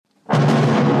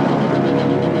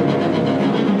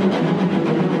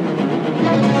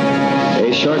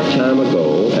time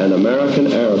ago, an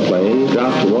American airplane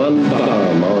dropped one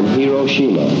bomb on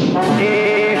Hiroshima.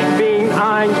 Ich bin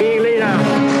ein Berliner.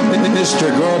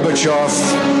 Mr. Gorbachev,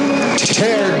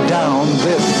 tear down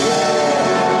this wall.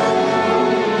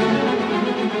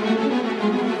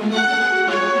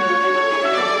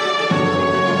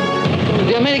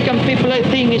 The American people, I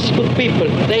think, is good people.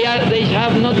 They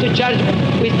have not to charge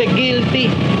with the guilty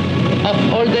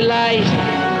of all the lies.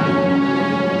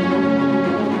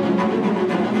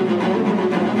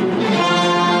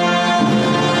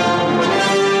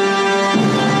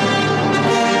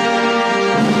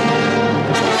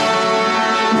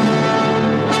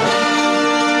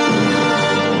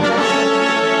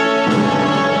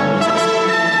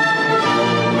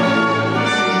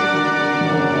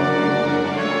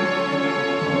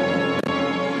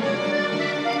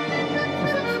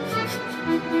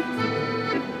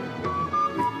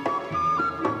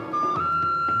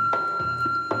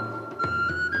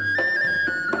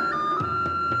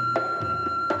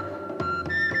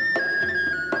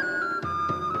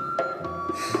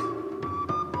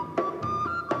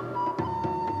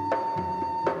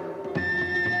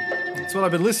 That's what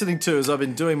I've been listening to as I've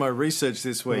been doing my research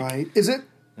this week. Right. Is it?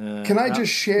 Can I just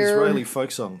share Israeli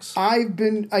folk songs? I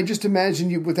just imagine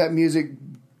you with that music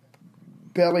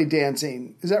belly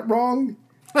dancing. Is that wrong?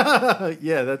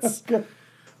 Yeah, that's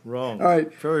wrong. All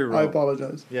right. Very wrong. I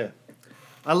apologize. Yeah.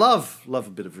 I love a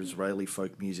bit of Israeli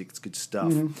folk music. It's good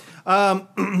stuff. So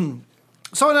in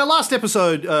our last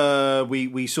episode,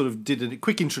 we sort of did a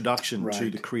quick introduction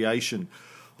to the creation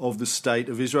of the State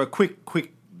of Israel.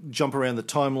 Quick jump around the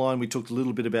timeline. We talked a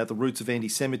little bit about the roots of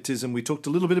anti-Semitism. We talked a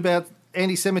little bit about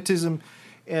anti-Semitism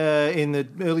in the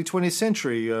early 20th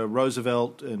century,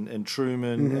 Roosevelt and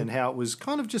Truman, and how it was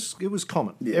kind of it was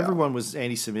common. Yeah. Everyone was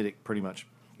anti-Semitic pretty much.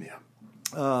 Yeah.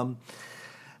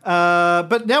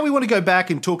 But now we want to go back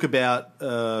and talk about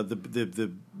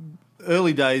the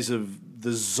early days of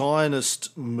the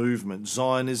Zionist movement.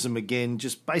 Zionism, again,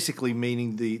 just basically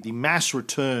meaning the mass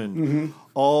return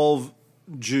of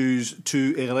Jews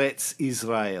to Eretz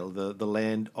Israel, the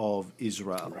land of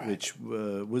Israel, which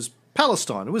was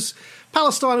Palestine. It was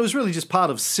really just part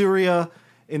of Syria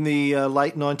in the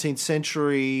late 19th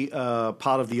century.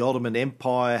 Part of the Ottoman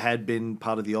Empire, had been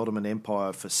part of the Ottoman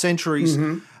Empire for centuries,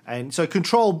 and so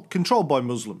controlled by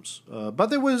Muslims. But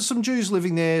there were some Jews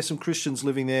living there, some Christians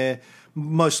living there,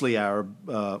 mostly Arab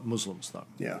Muslims, though.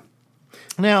 Yeah.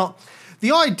 Now,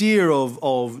 the idea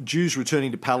of Jews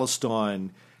returning to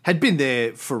Palestine had been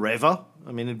there forever.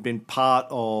 I mean, it had been part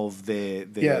of their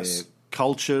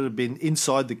culture, it had been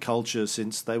inside the culture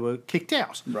since they were kicked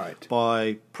out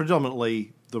by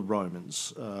predominantly the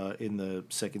Romans in the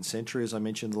 2nd century, as I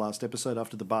mentioned in the last episode,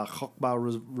 after the Bar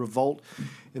Kokhba revolt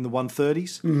in the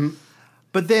 130s.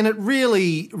 But then it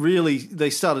really, they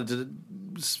started to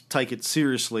take it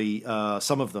seriously,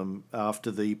 some of them, after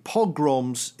the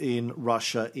pogroms in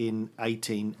Russia in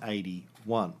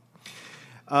 1881.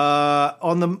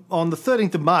 On the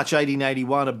 13th of March,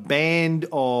 1881, a band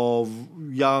of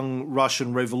young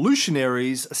Russian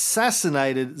revolutionaries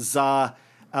assassinated Tsar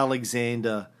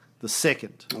Alexander II.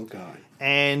 Oh, God.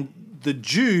 And the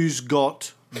Jews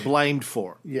got blamed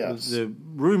for it. Yes. The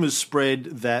rumors spread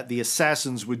that the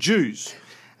assassins were Jews.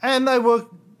 And they were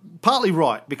partly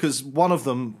right, because one of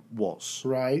them was.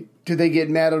 Right. Did they get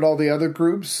mad at all the other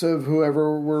groups of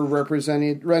whoever were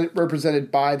represented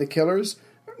by the killers?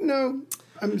 No.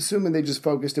 I'm assuming they just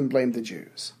focused and blamed the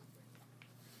Jews.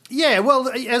 Yeah, well,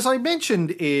 as I mentioned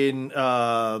in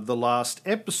the last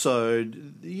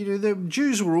episode, the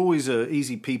Jews were always an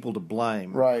easy people to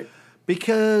blame. Right.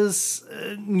 Because,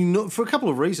 for a couple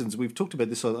of reasons, we've talked about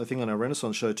this, I think, on our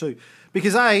Renaissance show too.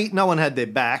 Because, A, no one had their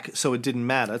back, so it didn't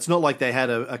matter. It's not like they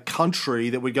had a country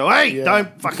that would go, hey,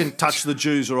 don't fucking touch the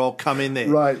Jews or I'll come in there.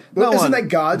 Right. But isn't that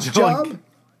God's job?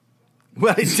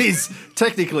 Well, it is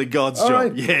technically God's job,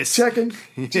 right. yes. Checking.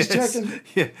 Just checking.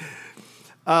 Yeah.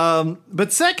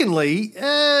 But secondly,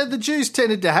 the Jews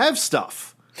tended to have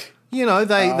stuff. They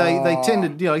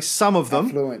tended, some of them.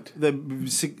 Affluent.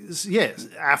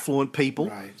 Affluent people.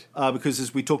 Right. Because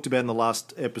as we talked about in the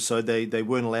last episode, they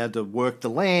weren't allowed to work the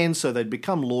land, so they'd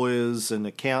become lawyers and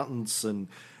accountants and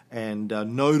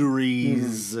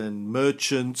notaries and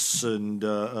merchants and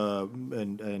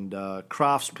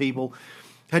craftspeople.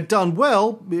 Had done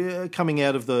well coming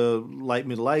out of the late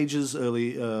Middle Ages,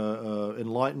 early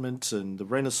Enlightenment and the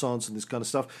Renaissance and this kind of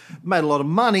stuff. Made a lot of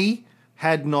money,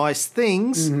 had nice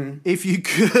things. If you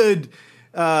could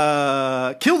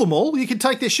kill them all, you could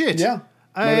take their shit. Yeah,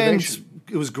 and motivation.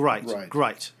 It was great. Right.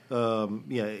 Great.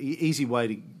 Easy way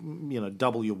to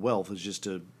double your wealth is just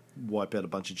to wipe out a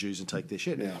bunch of Jews and take their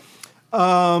shit. Yeah.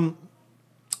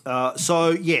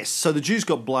 So the Jews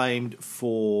got blamed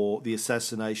for the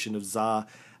assassination of Tsar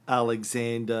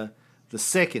Alexander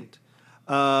II.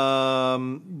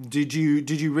 Did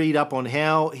you read up on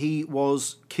how he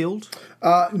was killed?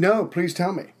 No, please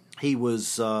tell me. He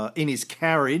was in his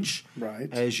carriage, right,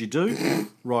 as you do,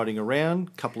 riding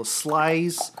around. Couple of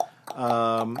sleighs,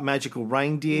 magical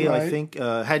reindeer. Right. I think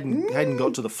hadn't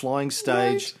got to the flying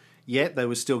stage. Right. Yet they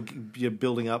were still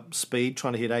building up speed,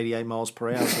 trying to hit 88 miles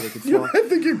per hour so they could fly. I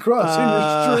think you're crossing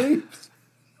your streams.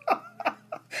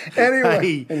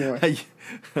 Anyway.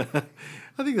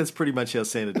 I think that's pretty much how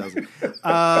Santa does it.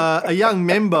 A young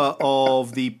member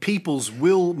of the People's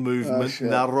Will movement,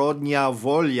 Narodnya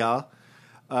Volya,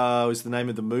 was the name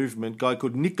of the movement. A guy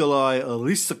called Nikolai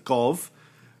Rysakov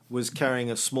was carrying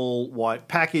a small white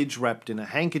package wrapped in a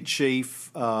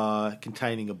handkerchief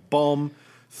containing a bomb.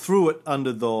 Threw it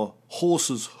under the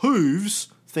horse's hooves,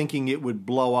 thinking it would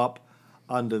blow up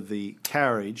under the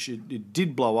carriage. It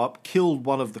did blow up, killed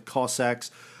one of the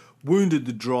Cossacks, wounded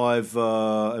the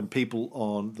driver and people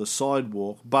on the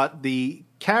sidewalk, but the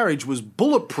carriage was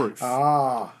bulletproof.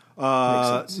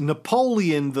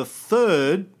 Napoleon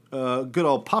III, good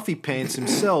old Puffy Pants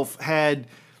himself, had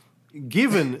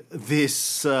given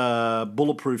this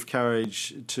bulletproof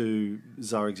carriage to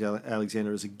Tsar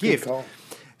Alexander as a gift.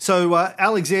 So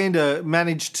Alexander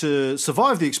managed to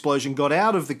survive the explosion, got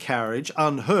out of the carriage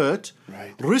unhurt.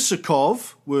 Right.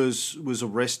 Rysakov was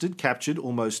arrested, captured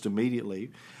almost immediately.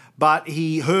 But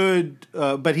he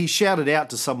shouted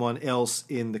out to someone else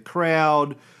in the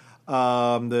crowd.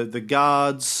 The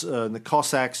guards and the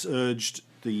Cossacks urged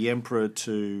the emperor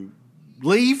to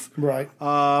leave. Right.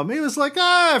 He was like,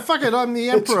 fuck it, I'm the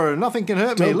emperor. Nothing can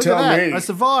hurt me. Look at that. Me. I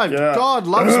survived. Yeah. God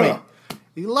loves me.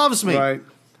 He loves me. Right.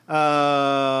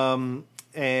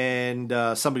 And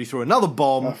somebody threw another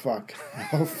bomb. Oh,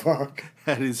 fuck.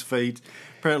 At his feet.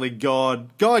 Apparently God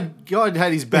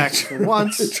had his back for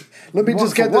once. Let me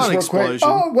just get this real explosion.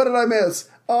 quick. Oh, what did I miss?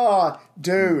 Oh,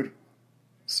 dude.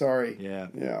 Sorry. Yeah.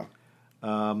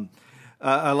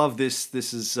 I love this.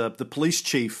 This is the police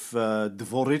chief,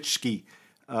 Dvoretsky,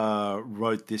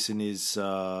 wrote this in his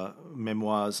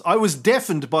memoirs. I was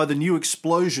deafened by the new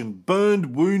explosion,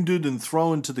 burned, wounded, and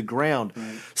thrown to the ground.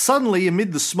 Right. Suddenly,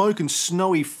 amid the smoke and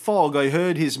snowy fog, I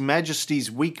heard His Majesty's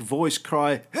weak voice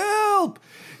cry, "Help!"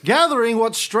 Gathering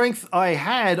what strength I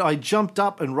had, I jumped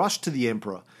up and rushed to the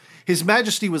Emperor. His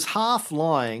Majesty was half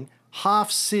lying,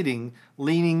 half sitting,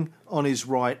 leaning on his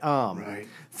right arm. Right.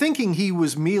 Thinking he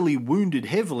was merely wounded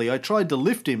heavily, I tried to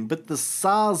lift him, but the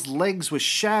Tsar's legs were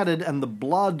shattered and the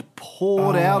blood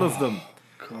poured out of them.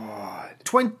 God.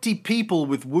 20 people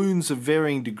with wounds of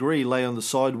varying degree lay on the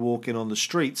sidewalk and on the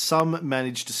street. Some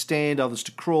managed to stand, others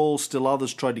to crawl, still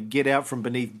others tried to get out from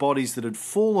beneath bodies that had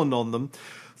fallen on them.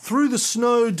 Through the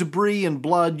snow, debris and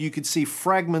blood, you could see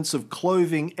fragments of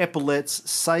clothing, epaulets,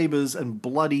 sabres, and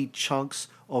bloody chunks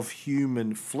of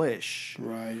human flesh.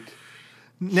 Right.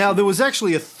 Now, there was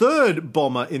actually a third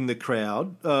bomber in the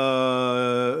crowd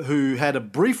who had a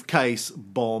briefcase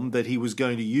bomb that he was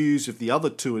going to use if the other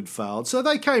two had failed. So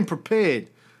they came prepared,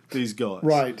 these guys.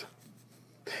 Right.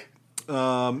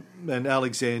 And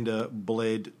Alexander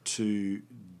bled to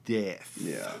death.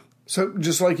 Yeah. So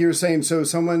just like you were saying, so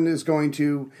someone is going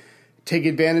to take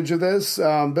advantage of this,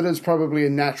 but it's probably a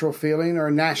natural feeling or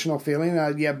a national feeling.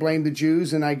 Blame the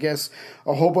Jews, and I guess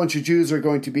a whole bunch of Jews are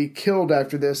going to be killed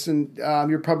after this, and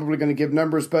you're probably going to give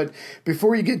numbers. But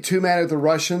before you get too mad at the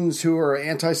Russians who are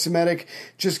anti-Semitic,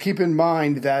 just keep in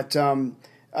mind that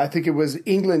I think it was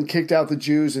England kicked out the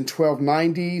Jews in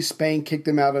 1290. Spain kicked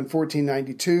them out in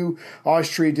 1492.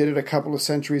 Austria did it a couple of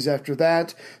centuries after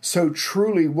that. So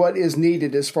truly what is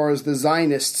needed as far as the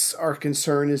Zionists are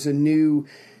concerned is a new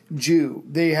Jew.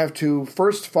 They have to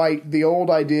first fight the old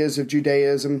ideas of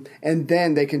Judaism, and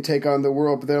then they can take on the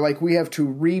world. But they're like, we have to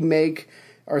remake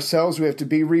ourselves. We have to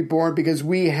be reborn because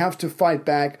we have to fight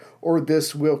back or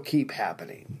this will keep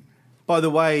happening. By the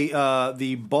way,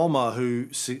 the bomber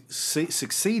who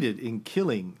succeeded in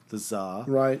killing the Tsar,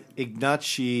 right,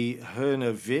 Ignacy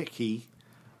Chernovsky,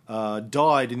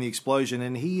 died in the explosion,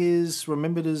 and he is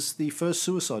remembered as the first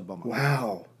suicide bomber.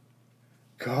 Wow.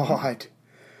 God.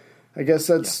 I guess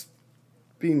that's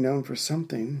being known for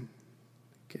something.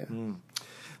 Yeah.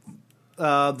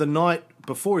 The night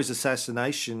before his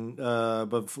assassination,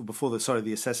 before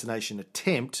the assassination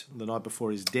attempt, the night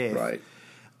before his death, right.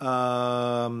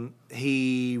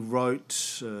 He wrote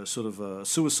sort of a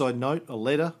suicide note, a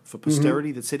letter for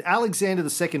posterity that said, Alexander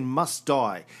II must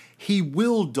die. He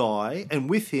will die, and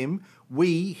with him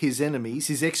We, his enemies,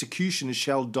 his executioners,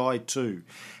 shall die too.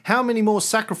 How many more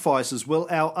sacrifices will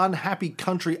our unhappy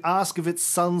country ask of its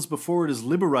sons before it is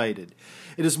liberated?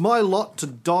 It is my lot to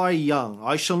die young.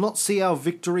 I shall not see our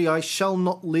victory. I shall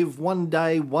not live one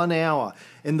day, 1 hour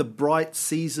in the bright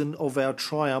season of our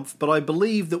triumph. But I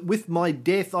believe that with my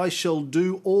death I shall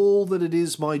do all that it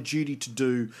is my duty to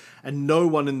do, and no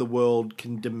one in the world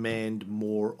can demand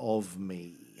more of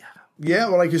me. Yeah,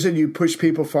 well, like you said, you push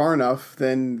people far enough,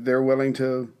 then they're willing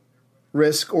to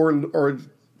risk or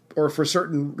for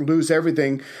certain lose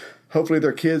everything. Hopefully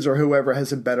their kids or whoever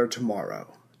has a better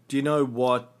tomorrow. Do you know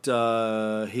what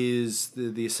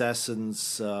the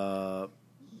assassin's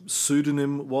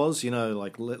pseudonym was? You know,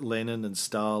 like Lenin and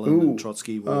Stalin and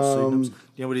Trotsky were pseudonyms.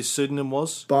 You know what his pseudonym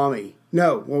was? Bommy.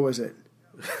 No, what was it?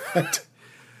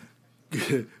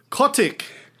 Kotik,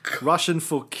 Russian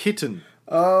for kitten.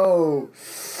 Oh.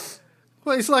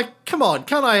 Well, he's like, come on,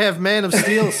 can't I have Man of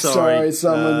Steel? Sorry.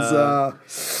 Someone's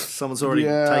already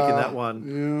taken that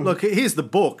one. Yeah. Look, here's the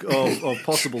book of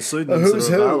possible pseudonyms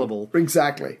that are available.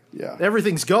 Exactly. Yeah.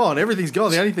 Everything's gone.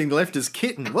 The only thing left is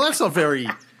kitten. Well, that's not very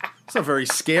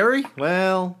scary.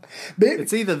 Well,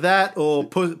 it's either that or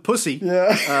pussy. Yeah.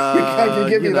 I can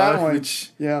give you that one.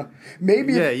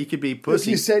 Maybe. Yeah, you could be pussy. If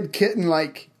you said kitten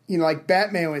like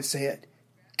Batman would say it.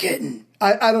 Kitten.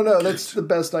 I don't know. That's the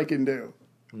best I can do.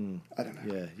 I don't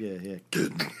know. Yeah.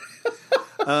 Good.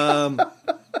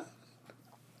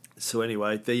 So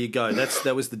anyway, there you go.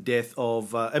 That was the death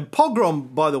of and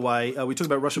pogrom. By the way, we talked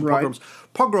about Russian pogroms.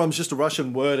 Pogrom's just a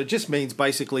Russian word. It just means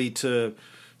basically to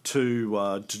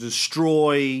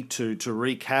destroy, to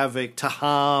wreak havoc, to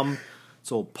harm.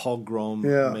 It's all pogrom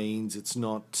means. It's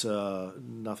not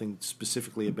nothing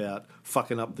specifically about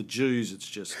fucking up the Jews. It's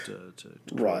just to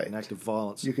create an act of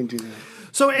violence. You can do that.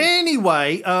 So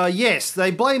anyway, yes,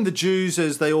 they blamed the Jews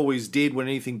as they always did when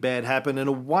anything bad happened, and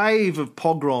a wave of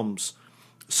pogroms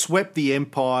swept the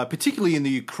empire, particularly in the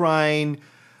Ukraine.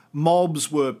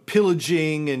 Mobs were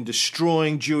pillaging and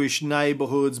destroying Jewish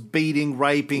neighborhoods, beating,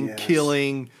 raping,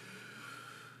 killing.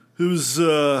 It was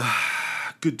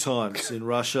good times in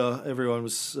Russia. Everyone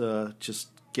was just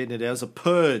getting it out as a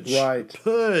purge. Right.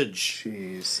 Purge.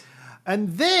 Jeez.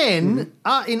 And then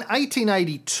in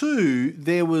 1882,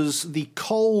 there was the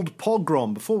Cold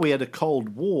Pogrom. Before we had a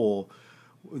Cold War,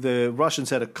 the Russians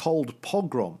had a Cold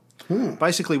Pogrom.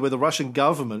 Basically, where the Russian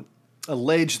government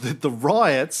alleged that the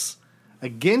riots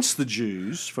against the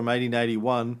Jews from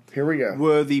 1881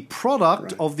 were the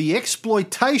product of the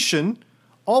exploitation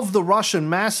of the Russian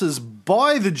masses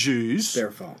by the Jews.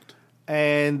 Their fault.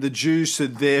 And the Jews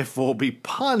should therefore be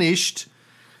punished.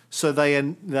 So they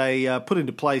put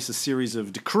into place a series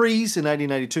of decrees in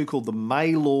 1882 called the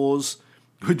May Laws,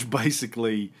 which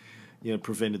basically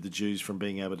prevented the Jews from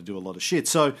being able to do a lot of shit.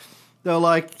 So they were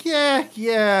like,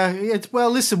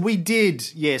 well, listen, we did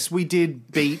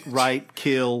beat, rape,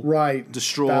 kill,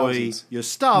 destroy thousands. your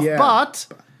stuff, but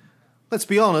let's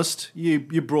be honest,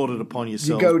 you brought it upon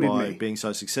yourself by being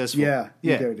so successful.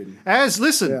 You goaded me. As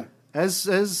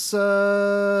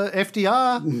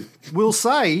FDR will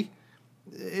say,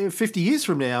 50 years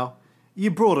from now, you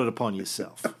brought it upon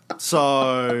yourself.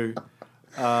 So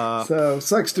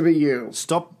sucks to be you.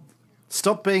 Stop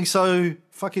being so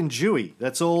fucking Jewy.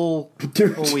 That's all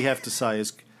we have to say.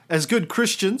 As good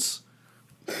Christians,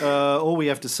 all we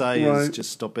have to say is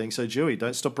just stop being so Jewy.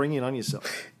 Don't stop bringing it on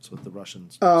yourself. That's what the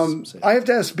Russians say. I have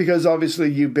to ask, because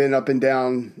obviously you've been up and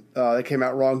down. That came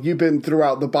out wrong. You've been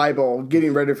throughout the Bible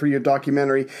getting ready for your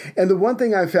documentary. And the one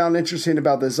thing I found interesting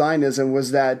about the Zionism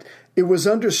was that it was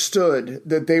understood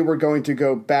that they were going to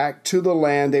go back to the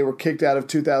land they were kicked out of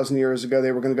 2,000 years ago.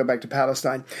 They were going to go back to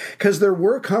Palestine, because there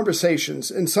were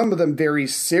conversations, and some of them very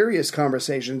serious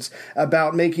conversations,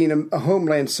 about making a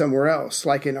homeland somewhere else,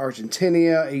 like in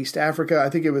Argentina, East Africa. I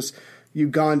think it was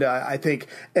Uganda, I think.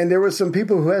 And there were some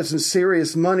people who had some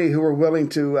serious money who were willing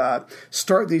to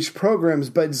start these programs.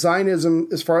 But Zionism,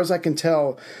 as far as I can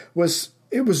tell, was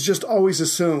just always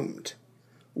assumed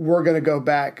we're going to go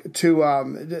back to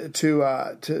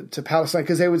Palestine,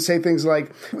 because they would say things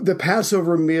like the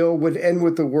Passover meal would end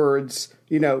with the words,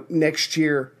 next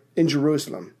year in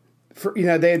Jerusalem.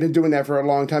 They had been doing that for a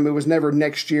long time. It was never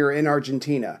next year in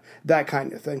Argentina, that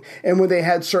kind of thing. And when they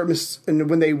had service, and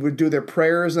when they would do their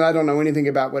prayers, and I don't know anything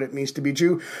about what it means to be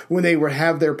Jew, when they would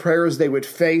have their prayers, they would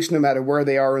face, no matter where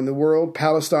they are in the world,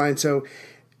 Palestine. So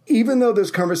even though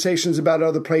there's conversations about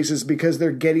other places, because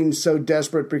they're getting so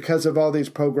desperate because of all these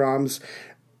pogroms,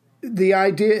 the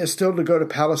idea is still to go to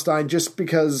Palestine, just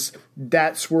because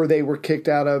that's where they were kicked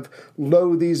out of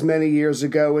these many years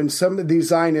ago. And some of these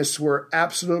Zionists were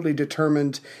absolutely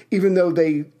determined, even though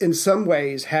they, in some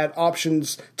ways, had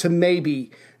options to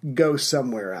maybe go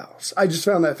somewhere else. I just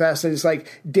found that fascinating. It's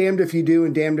like, damned if you do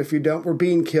and damned if you don't. We're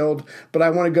being killed, but I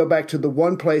want to go back to the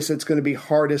one place that's going to be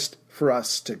hardest for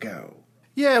us to go.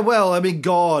 Yeah, well, I mean,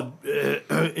 God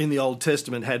in the Old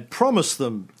Testament had promised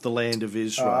them the land of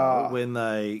Israel when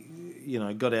they,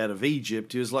 got out of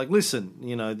Egypt. He was like, listen,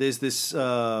 there's this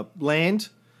land.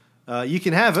 You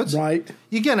can have it. Right.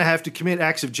 You're going to have to commit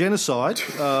acts of genocide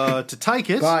to take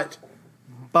it.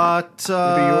 But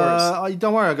it'll be yours.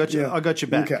 Don't worry, I got you. Yeah. I got you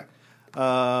back. Okay.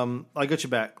 I got you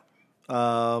back.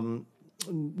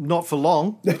 Not for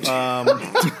long.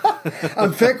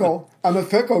 I'm fickle. I'm a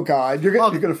fickle guy. You're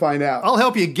going to find out. I'll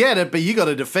help you get it, but you got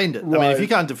to defend it. Right. I mean, if you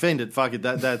can't defend it, fuck it.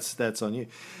 That's on you.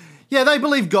 Yeah, they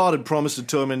believe God had promised it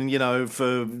to them, and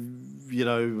for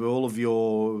all of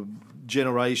your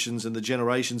generations and the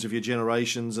generations of your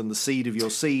generations and the seed of your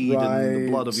seed and the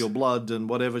blood of your blood and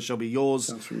whatever shall be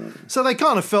yours. So they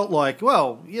kind of felt like,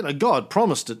 well, God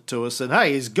promised it to us, and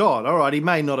hey, he's God. All right, he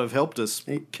may not have helped us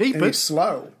keep it. He's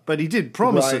slow. But he did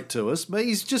promise it to us, but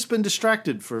he's just been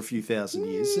distracted for a few thousand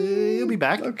years. He'll be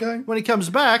back. Okay. When he comes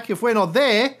back, if we're not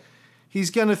there,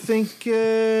 he's going to think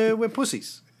we're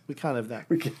pussies. We can't have that.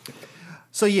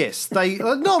 So yes, they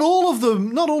not all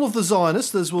of the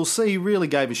Zionists, as we'll see, really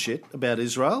gave a shit about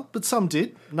Israel, but some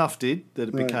did. Enough did that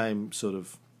it became sort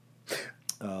of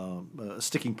a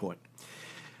sticking point.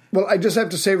 Well, I just have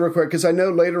to say real quick, because I know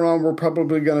later on we're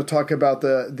probably going to talk about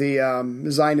the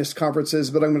Zionist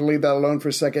conferences, but I'm going to leave that alone for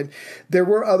a second. There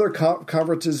were other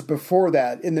conferences before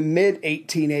that in the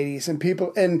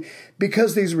mid-1880s, and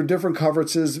because these were different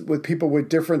conferences with people with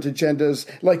different agendas,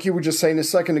 like you were just saying a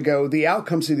second ago, the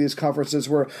outcomes of these conferences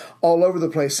were all over the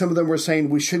place. Some of them were saying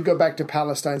we should go back to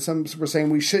Palestine. Some were saying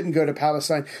we shouldn't go to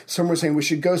Palestine. Some were saying we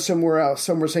should go somewhere else.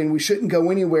 Some were saying we shouldn't go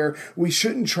anywhere. We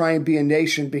shouldn't try and be a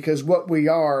nation, because what we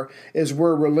are is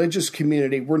we're a religious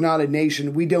community. We're not a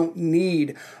nation. We don't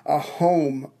need a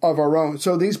home of our own.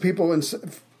 So these people, and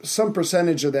some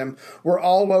percentage of them, were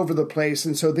all over the place.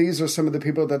 And so these are some of the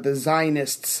people that the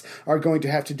Zionists are going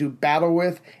to have to do battle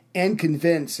with and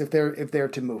convince if they're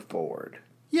to move forward.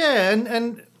 Yeah,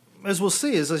 and as we'll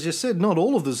see, as I just said, not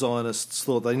all of the Zionists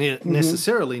thought they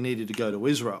necessarily needed to go to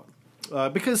Israel.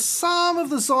 Because some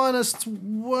of the Zionists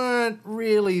weren't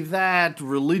really that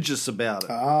religious about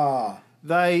it.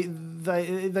 They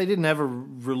didn't have a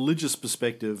religious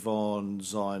perspective on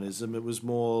Zionism. It was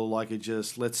more like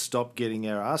let's stop getting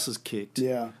our asses kicked.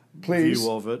 Yeah, please.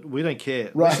 View of it. We don't care.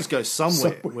 Right. Let's just go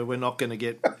somewhere where we're not going to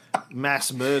get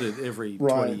mass murdered every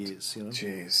 20 years.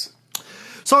 Jeez.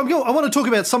 So I want to talk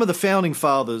about some of the founding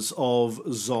fathers of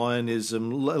Zionism,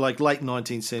 like late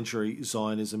 19th century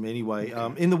Zionism anyway.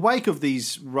 Okay. In the wake of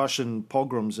these Russian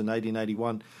pogroms in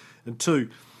 1881 and 2,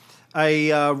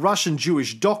 a Russian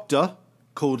Jewish doctor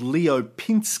called Leo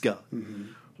Pinsker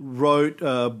wrote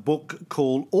a book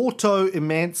called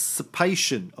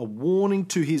Auto-Emancipation, a warning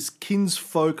to his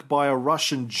kinsfolk by a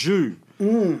Russian Jew,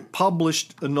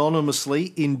 published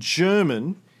anonymously in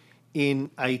German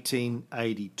in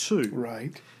 1882.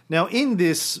 Right. Now, in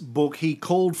this book, he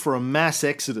called for a mass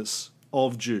exodus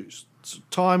of Jews. It's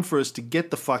time for us to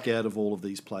get the fuck out of all of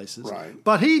these places. Right.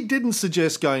 But he didn't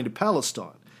suggest going to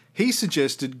Palestine. He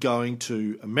suggested going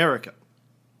to America.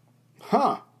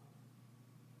 Huh.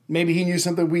 Maybe he knew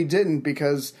something we didn't,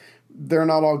 because they're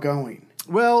not all going.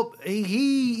 Well,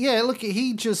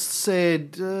 he just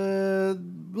said,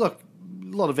 look,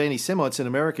 a lot of anti-Semites in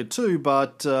America too,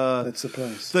 but that's the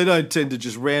place. They don't tend to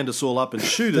just round us all up and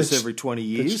shoot us every 20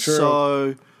 years. That's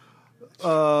true.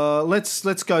 So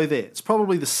let's go there. It's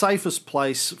probably the safest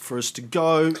place for us to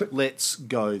go. Let's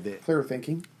go there. Clear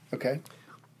thinking. Okay.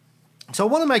 So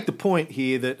I want to make the point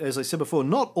here that, as I said before,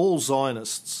 not all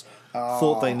Zionists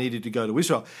thought they needed to go to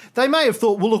Israel. They may have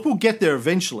thought, well, look, we'll get there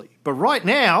eventually. But right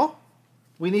now,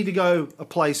 we need to go a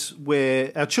place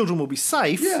where our children will be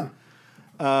safe. Yeah.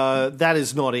 That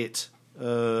is not it.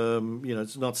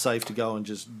 It's not safe to go and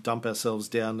just dump ourselves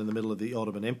down in the middle of the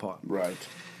Ottoman Empire. Right.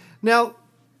 Now,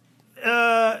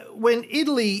 when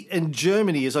Italy and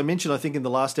Germany, as I mentioned, I think in the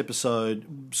last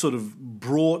episode, sort of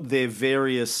brought their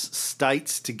various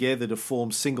states together to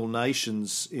form single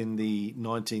nations in the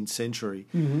 19th century,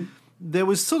 there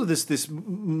was sort of this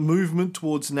movement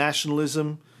towards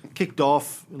nationalism, kicked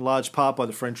off in large part by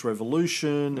the French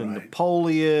Revolution and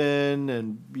Napoleon,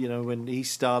 and when he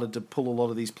started to pull a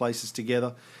lot of these places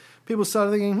together, people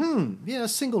started thinking, a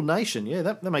single nation,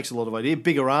 that makes a lot of idea.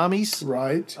 Bigger armies,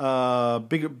 right?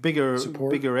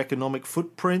 Bigger economic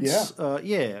footprints, it's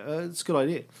a good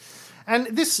idea. And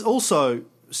this also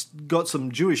got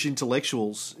some Jewish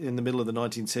intellectuals in the middle of the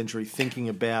 19th century thinking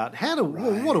about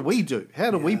what do we do? How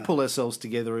do we pull ourselves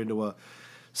together into a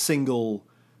single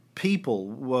people,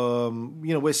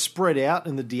 we're spread out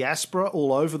in the diaspora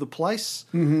all over the place.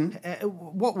 Mm-hmm.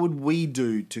 What would we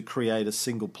do to create a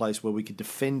single place where we could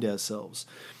defend ourselves?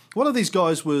 One of these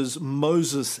guys was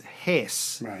Moses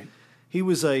Hess. Right. He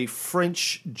was a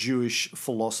French Jewish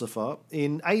philosopher.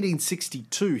 In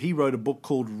 1862, he wrote a book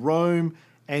called Rome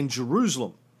and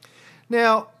Jerusalem.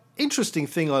 Now, interesting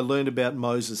thing I learned about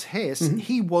Moses Hess,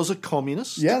 he was a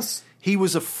communist. Yes. He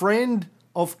was a friend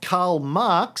of Karl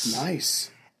Marx. Nice.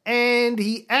 And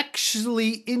he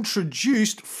actually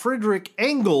introduced Friedrich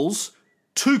Engels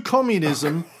to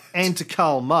communism and to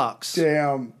Karl Marx.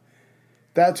 Damn.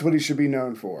 That's what he should be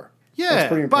known for. Yeah, That's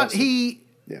pretty impressive. but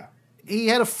he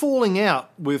had a falling out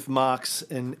with Marx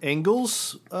and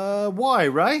Engels. Why,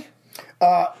 Ray?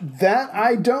 That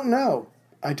I don't know.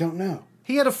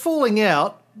 He had a falling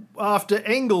out after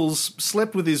Engels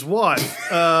slept with his wife.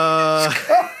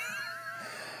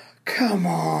 Come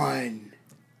on.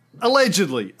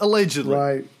 Allegedly.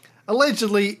 Right.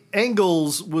 Allegedly,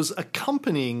 Engels was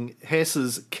accompanying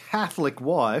Hess's Catholic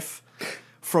wife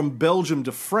from Belgium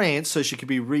to France so she could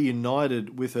be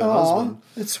reunited with her husband.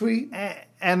 That's sweet.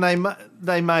 And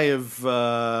they may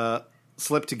have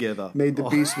slept together. Made the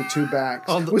beast with two backs.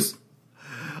 On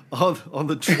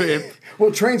the trip.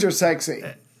 Well, trains are sexy.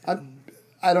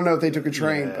 I don't know if they took a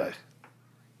train, but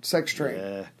sex train.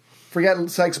 Yeah. Forget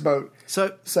sex boat.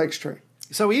 Sex train.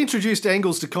 So he introduced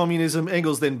Engels to communism.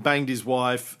 Engels then banged his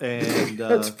wife, and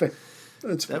That's fair.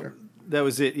 That's fair. That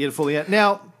was it. He had a falling out.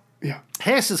 Now, Yeah.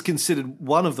 Hess is considered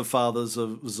one of the fathers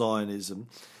of Zionism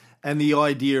and the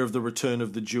idea of the return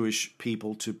of the Jewish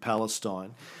people to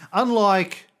Palestine.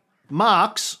 Unlike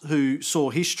Marx, who saw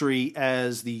history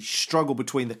as the struggle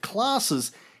between the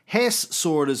classes, Hess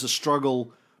saw it as a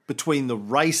struggle between the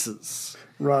races.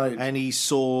 Right. And he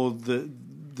saw the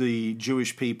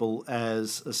Jewish people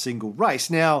as a single race.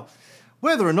 Now,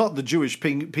 whether or not the Jewish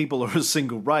people are a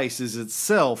single race is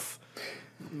itself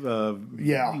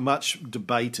much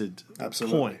debated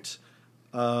point.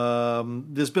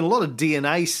 There's been a lot of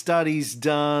DNA studies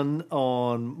done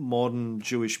on modern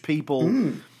Jewish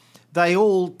people. They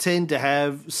all tend to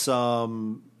have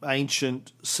some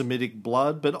ancient Semitic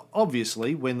blood, but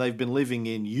obviously when they've been living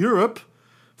in Europe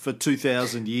for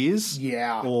 2,000 years,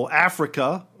 or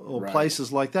Africa, or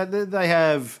places like that, they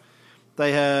have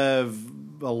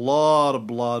a lot of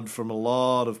blood from a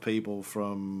lot of people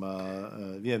from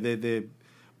their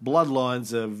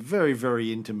bloodlines are very,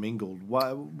 very intermingled,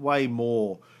 way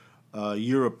more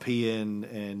European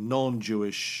and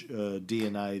non-Jewish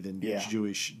DNA than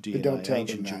Jewish DNA,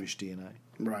 ancient Jewish DNA.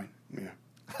 Right,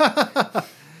 yeah.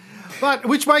 But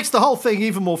which makes the whole thing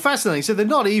even more fascinating. So they're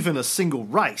not even a single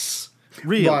race,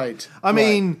 really. Right. I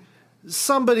mean,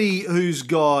 somebody who's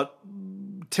got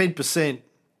 10%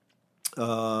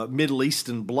 Middle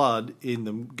Eastern blood in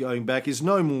them going back is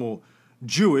no more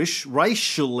Jewish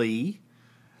racially.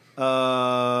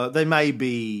 They may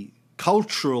be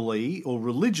culturally or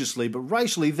religiously, but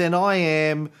racially, then I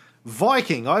am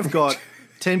Viking. I've got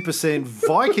 10%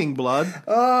 Viking blood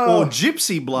or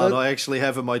Gypsy blood. I actually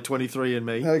have in my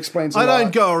 23andMe. That explains I a lot.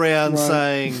 don't go around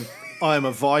saying I'm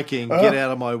a Viking. Get out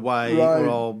of my way,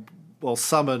 or I'll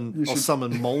summon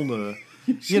Molnar.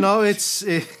 It's.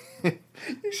 You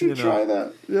should try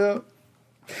that. Yeah.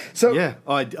 So yeah,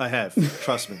 I have.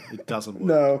 Trust me, it doesn't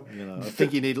work. No. I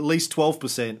think you need at least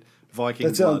 12%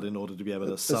 Viking blood in order to be able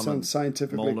to summon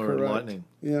scientifically Molnar correct. and lightning.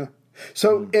 Yeah.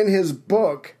 So in his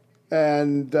book,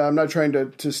 and I'm not trying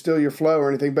to steal your flow or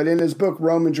anything, but in his book,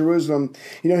 Rome and Jerusalem,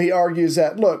 he argues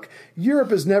that, look,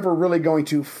 Europe is never really going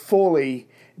to fully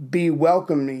be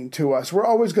welcoming to us. We're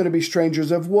always going to be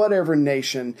strangers of whatever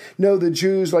nation. No, the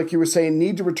Jews, like you were saying,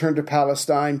 need to return to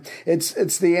Palestine.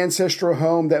 It's the ancestral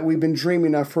home that we've been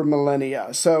dreaming of for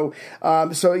millennia. So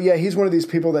he's one of these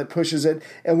people that pushes it.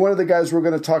 And one of the guys we're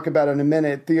going to talk about in a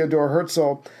minute, Theodor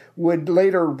Herzl, would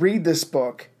later read this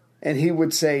book, and he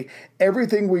would say,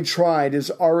 everything we tried is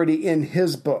already in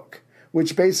his book,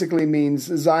 which basically means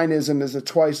Zionism is a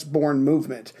twice-born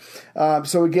movement.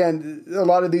 So again, a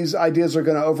lot of these ideas are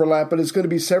going to overlap, but it's going to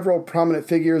be several prominent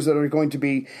figures that are going to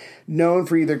be known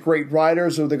for either great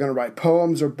writers or they're going to write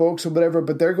poems or books or whatever,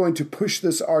 but they're going to push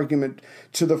this argument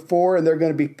to the fore, and they're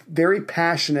going to be very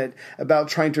passionate about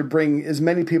trying to bring as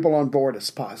many people on board as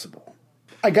possible.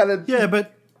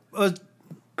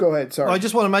 Go ahead, sorry. I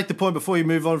just want to make the point before you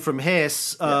move on from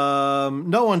Hess.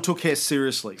 No one took Hess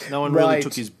seriously. No one really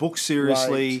took his book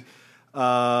seriously.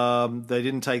 They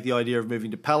didn't take the idea of moving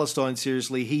to Palestine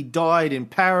seriously. He died in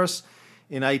Paris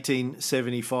in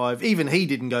 1875. Even he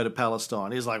didn't go to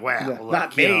Palestine. He was like, wow,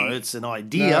 not me. It's an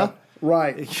idea. No,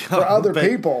 right. For other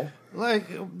people. Like,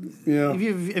 Yeah.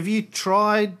 have you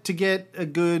tried to get a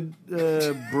good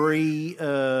brie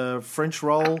French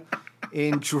roll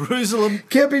in Jerusalem?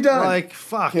 Can't be done. Like,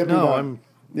 fuck, Can't be no, done.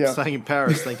 I'm staying in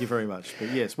Paris, thank you very much. But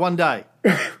yes, one day.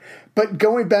 But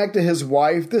going back to his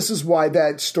wife, this is why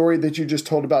that story that you just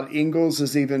told about Ingalls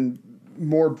is even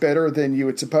more bitter than you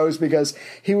would suppose, because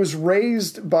he was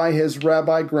raised by his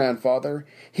rabbi grandfather.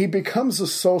 He becomes a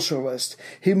socialist.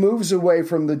 He moves away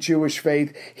from the Jewish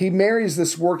faith. He marries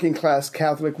this working class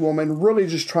Catholic woman, really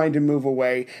just trying to move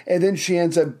away. And then she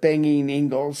ends up banging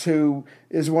Ingalls, who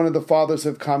is one of the fathers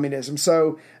of communism.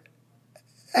 So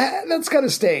that's got to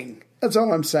sting. That's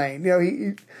all I'm saying. You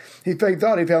know, he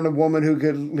thought he found a woman who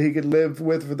he could live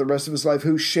with for the rest of his life,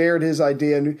 who shared his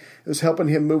idea and was helping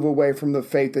him move away from the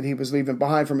faith that he was leaving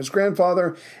behind from his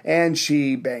grandfather, and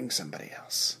she banged somebody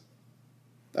else.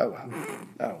 Oh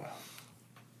well.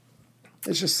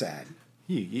 It's just sad.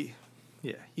 You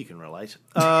can relate.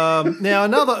 Now,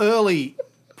 another early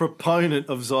proponent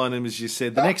of Zionism, as you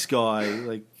said, the next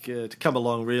guy to come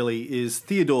along really is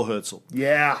Theodor Herzl.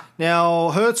 Yeah.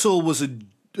 Now, Herzl was a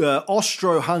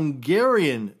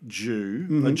Austro-Hungarian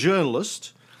Jew, a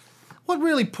journalist. What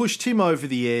really pushed him over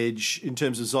the edge in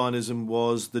terms of Zionism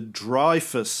was the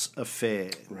Dreyfus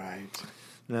Affair. Right.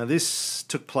 Now, this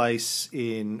took place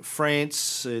in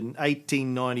France in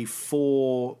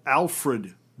 1894.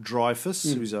 Alfred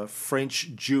Dreyfus, who's a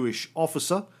French Jewish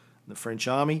officer in the French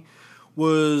army,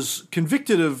 was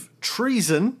convicted of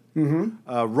treason,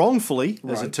 wrongfully,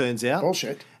 as it turns out.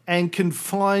 Bullshit. And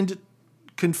confined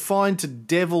to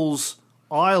Devil's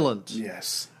Island.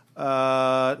 Yes.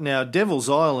 Now, Devil's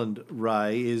Island,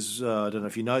 Ray, is, I don't know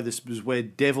if you know this, is where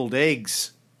deviled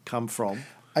eggs come from.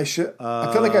 I feel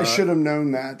like I should have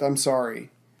known that. I'm sorry.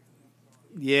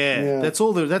 Yeah. That's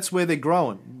where they're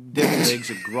growing. Deviled eggs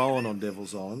are growing on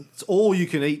Devil's Island. It's all you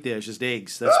can eat there. It's just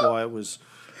eggs. That's why it was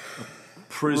a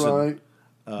prison.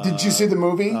 Right. Did you see the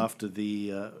movie? After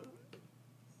the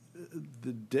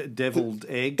deviled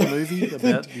egg movie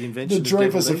about the invention of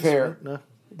Dreyfus deviled Affair. Eggs, right? No?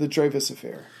 The Dreyfus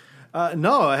Affair.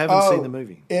 No, I haven't seen the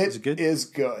movie. Is it good? It is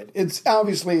good. It's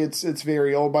obviously it's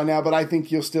very old by now, but I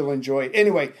think you'll still enjoy it.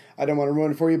 Anyway, I don't want to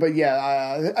ruin it for you, but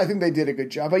yeah, I think they did a good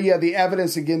job. But yeah, the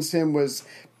evidence against him was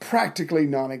practically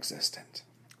non-existent.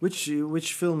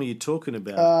 Which film are you talking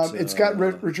about? It's got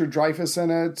Richard Dreyfuss in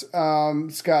it.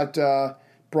 It's got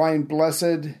Brian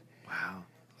Blessed. Wow.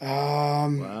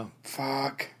 Wow.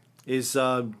 Fuck. Is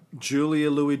Julia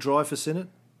Louis-Dreyfus in it?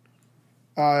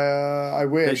 I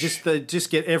wish. They just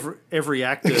get every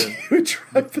actor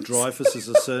with Dreyfus as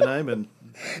a surname, and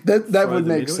that would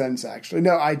make sense. Actually,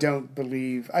 no, I don't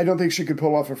think she could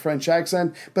pull off a French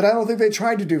accent, but I don't think they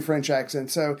tried to do French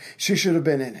accent, so she should have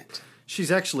been in it. She's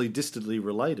actually distantly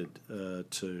related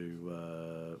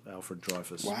to Alfred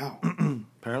Dreyfus. Wow.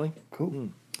 Apparently. Cool.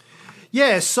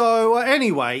 Yeah, so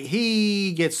anyway,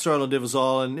 he gets thrown on Devil's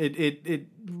Island. It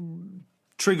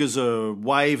triggers a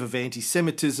wave of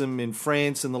anti-Semitism in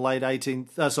France in the late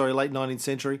 19th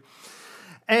century.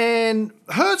 And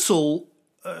Herzl,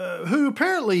 who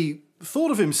apparently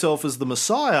thought of himself as the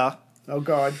Messiah... Oh,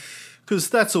 God. Because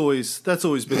that's always been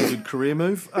a good career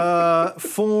move,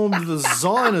 formed the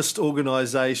Zionist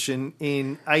organisation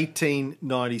in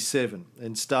 1897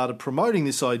 and started promoting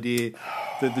this idea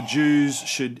that the Jews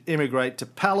should immigrate to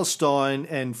Palestine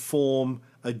and form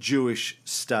a Jewish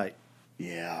state.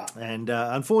 Yeah. And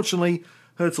unfortunately,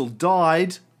 Herzl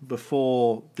died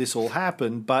before this all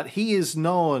happened, but he is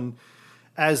known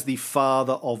as the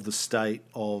father of the state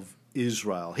of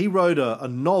Israel. He wrote a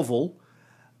novel,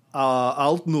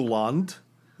 Altnuland,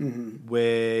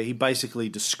 where he basically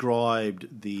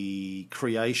described the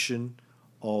creation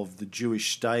of the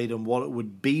Jewish state and what it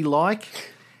would be like.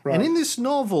 Right. And in this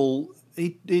novel,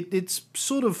 it's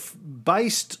sort of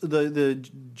based, the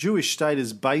Jewish state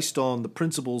is based on the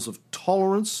principles of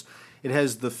tolerance. It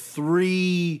has the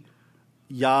three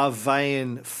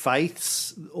Yahwehan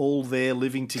faiths all there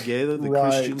living together, the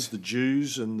Christians, the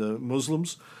Jews, and the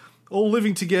Muslims, all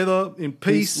living together in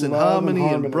peace and harmony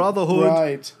and brotherhood.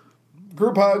 Right.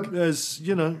 Group hug. As,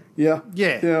 you know. Yeah.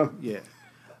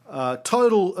 A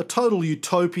total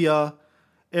utopia.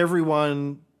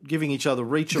 Everyone giving each other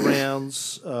reach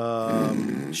arounds,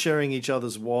 sharing each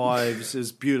other's wives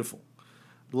is beautiful.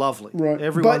 Lovely. Right.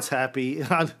 Everyone's happy.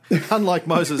 Unlike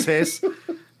Moses Hess, he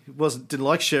didn't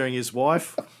like sharing his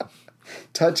wife.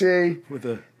 Touchy. With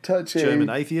a German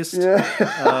atheist.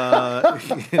 Yeah.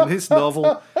 In this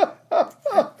novel,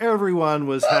 everyone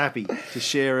was happy to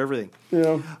share everything.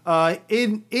 Yeah.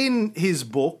 In his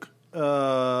book,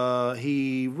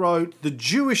 he wrote, "The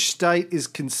Jewish state is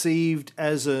conceived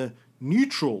as a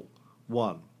neutral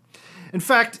one." In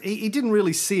fact, he didn't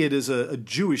really see it as a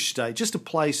Jewish state, just a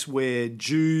place where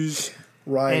Jews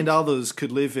and others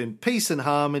could live in peace and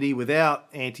harmony without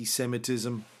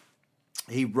anti-Semitism.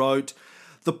 He wrote,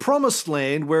 "The promised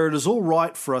land where it is all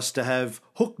right for us to have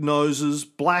hook noses,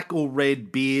 black or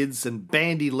red beards, and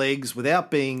bandy legs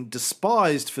without being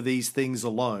despised for these things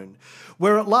alone,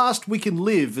 where at last we can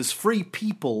live as free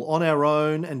people on our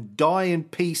own and die in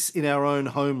peace in our own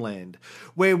homeland,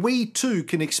 where we too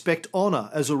can expect honour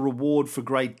as a reward for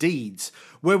great deeds,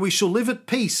 where we shall live at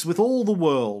peace with all the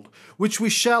world, which we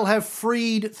shall have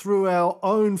freed through our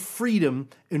own freedom,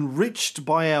 enriched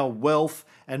by our wealth,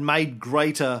 and made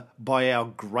greater by our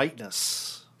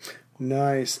greatness."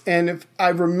 Nice. And if I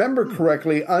remember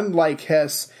correctly, unlike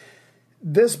Hess,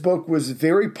 this book was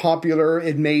very popular.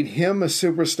 It made him a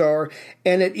superstar.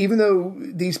 And even though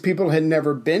these people had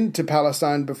never been to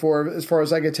Palestine before, as far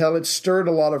as I could tell, it stirred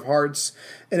a lot of hearts,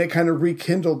 and it kind of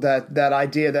rekindled that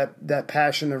idea, that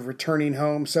passion of returning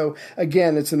home. So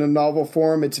again, it's in a novel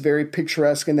form. It's very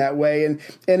picturesque in that way. And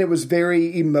it was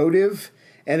very emotive,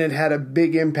 and it had a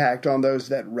big impact on those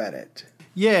that read it.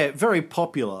 Yeah, very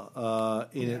popular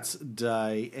in its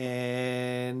day,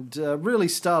 and really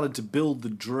started to build the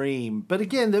dream. But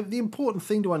again, the important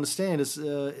thing to understand is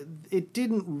it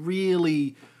didn't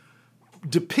really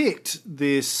depict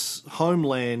this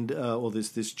homeland or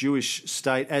this Jewish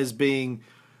state as being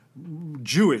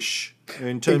Jewish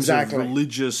in terms of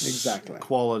religious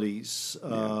qualities,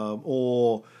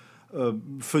 or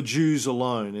for Jews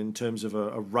alone in terms of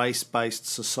a race-based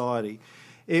society.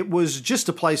 It was just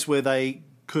a place where they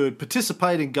could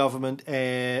participate in government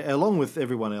along with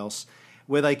everyone else,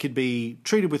 where they could be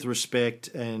treated with respect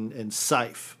and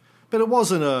safe. But it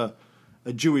wasn't a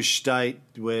Jewish state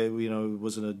where, it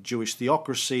wasn't a Jewish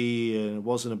theocracy, and it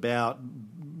wasn't about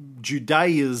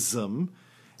Judaism.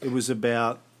 It was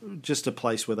about just a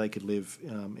place where they could live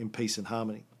in peace and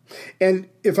harmony. And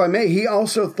if I may, he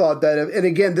also thought that, and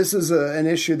again, this is an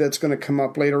issue that's going to come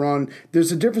up later on,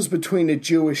 there's a difference between a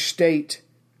Jewish state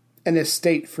and a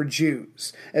state for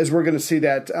Jews, as we're going to see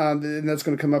that, and that's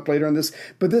going to come up later on this.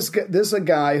 But this is a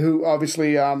guy who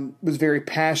obviously was very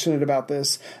passionate about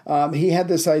this. He had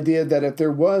this idea that if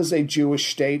there was a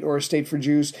Jewish state or a state for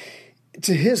Jews,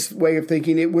 to his way of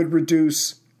thinking, it would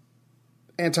reduce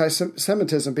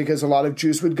anti-Semitism, because a lot of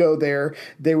Jews would go there.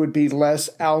 They would be less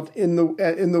out in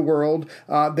the world.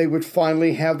 They would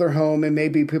finally have their home, and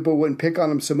maybe people wouldn't pick on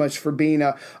them so much for being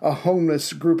a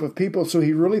homeless group of people. So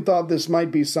he really thought this might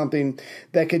be something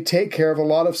that could take care of a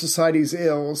lot of society's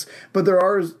ills. But there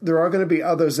are going to be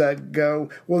others that go,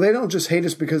 well, they don't just hate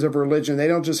us because of religion. They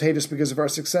don't just hate us because of our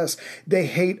success. They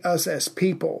hate us as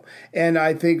people. And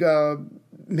I think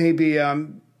maybe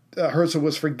Herzl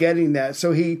was forgetting that.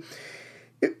 So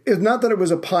it's not that it was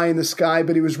a pie in the sky,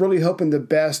 but he was really hoping the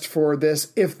best for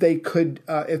this if they could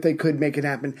make it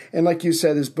happen. And like you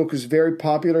said, this book is very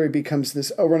popular. It becomes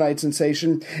this overnight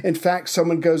sensation. In fact,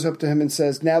 someone goes up to him and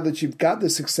says, now that you've got the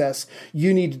success,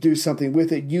 you need to do something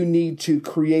with it. You need to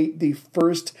create the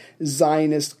first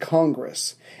Zionist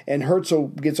Congress. And Herzl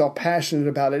gets all passionate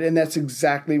about it, and that's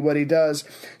exactly what he does.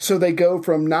 So they go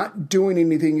from not doing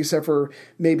anything except for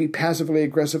maybe passively,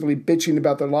 aggressively bitching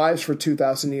about their lives for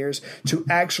 2,000 years to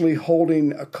actually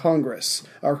holding a congress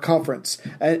or conference.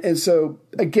 And so,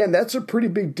 again, that's a pretty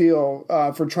big deal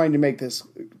for trying to make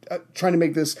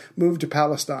this move to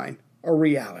Palestine a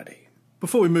reality.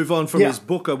 Before we move on from his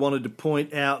book, I wanted to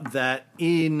point out that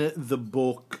in the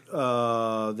book,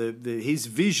 his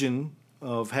vision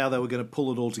of how they were going to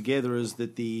pull it all together is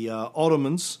that the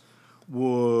Ottomans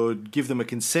would give them a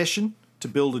concession to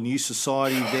build a new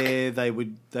society there. They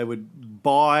would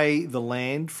buy the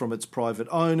land from its private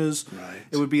owners. Right.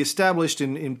 It would be established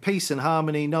in peace and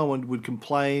harmony. No one would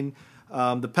complain.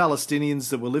 The Palestinians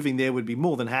that were living there would be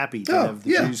more than happy to have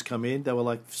the Jews come in. They were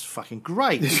like, it's fucking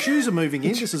great. The Jews are moving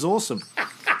in. This is awesome.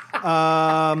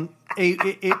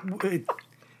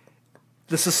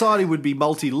 The society would be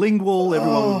multilingual.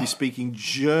 Everyone would be speaking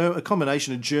a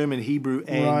combination of German, Hebrew,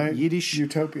 and Yiddish.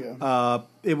 Utopia.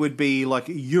 It would be like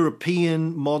a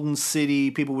European modern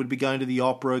city. People would be going to the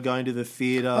opera, going to the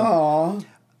theatre. Aww.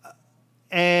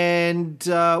 And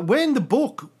when the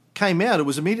book came out, it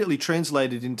was immediately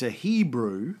translated into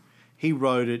Hebrew. He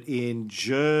wrote it in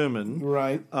German.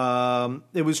 Right.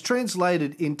 It was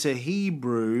translated into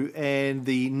Hebrew, and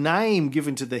the name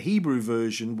given to the Hebrew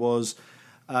version was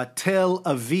Tel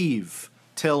Aviv.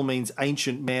 Tel means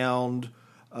ancient mound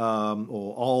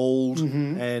or old,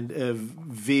 and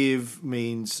Viv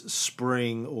means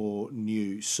spring or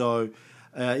new. So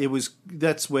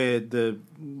that's where the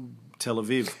Tel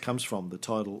Aviv comes from, the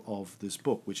title of this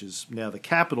book, which is now the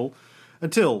capital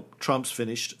until Trump's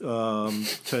finished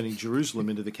turning Jerusalem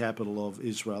into the capital of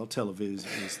Israel. Tel Aviv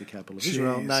is the capital of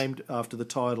Israel, named after the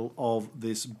title of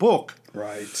this book.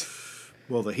 Right.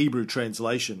 Well, the Hebrew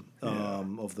translation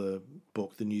of the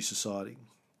book, The New Society.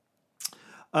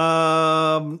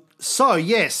 So,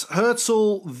 yes,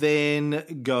 Herzl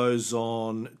then goes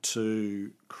on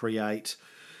to create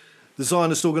the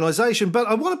Zionist organisation. But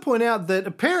I want to point out that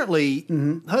apparently,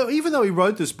 even though he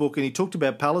wrote this book and he talked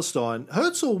about Palestine,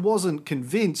 Herzl wasn't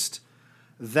convinced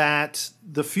that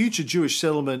the future Jewish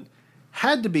settlement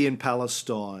had to be in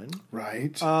Palestine.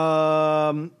 Right.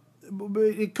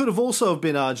 It could have also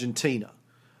been Argentina.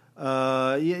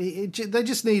 They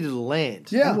just needed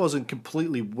land. Yeah. He wasn't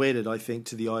completely wedded, I think,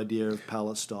 to the idea of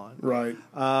Palestine. Right.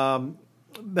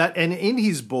 And in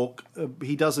his book,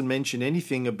 he doesn't mention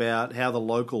anything about how the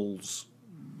locals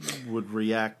would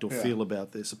react or feel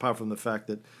about this, apart from the fact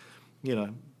that,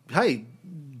 hey,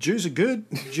 Jews are good.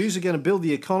 Jews are going to build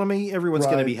the economy. Everyone's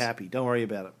going to be happy. Don't worry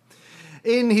about it.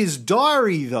 In his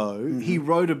diary, though, he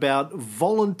wrote about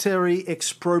voluntary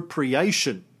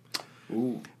expropriation.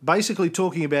 Ooh. Basically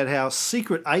talking about how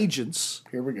secret agents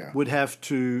Here we go. would have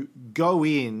to go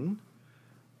in,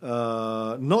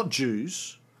 not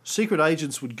Jews, secret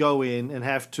agents would go in and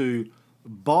have to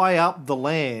buy up the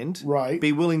land,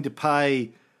 be willing to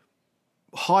pay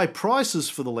high prices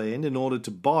for the land in order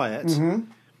to buy it.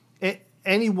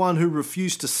 Anyone who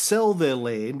refused to sell their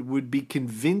land would be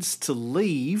convinced to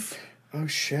leave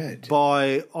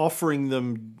by offering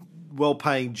them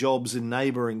well-paying jobs in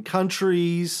neighbouring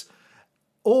countries,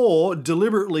 or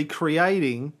deliberately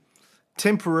creating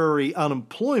temporary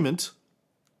unemployment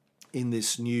in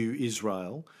this new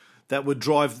Israel that would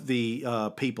drive the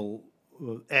people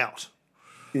out.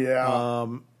 Yeah.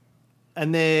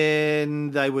 And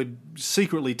then they would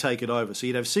secretly take it over. So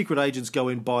you'd have secret agents go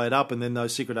in, buy it up, and then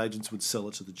those secret agents would sell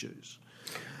it to the Jews.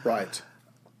 Right.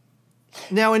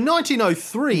 Now, in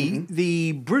 1903,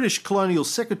 the British colonial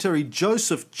secretary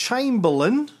Joseph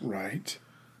Chamberlain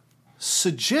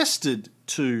suggested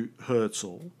to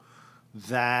Herzl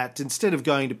that instead of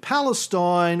going to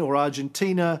Palestine or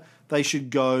Argentina, they should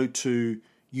go to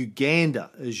Uganda,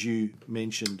 as you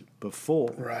mentioned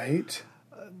before. Right.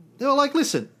 They were like,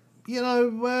 listen,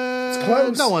 it's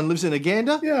close. No one lives in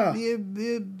Uganda. Yeah.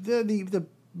 The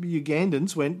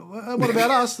Ugandans went, what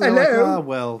about us? They're Hello. like,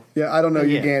 well. Yeah, I don't know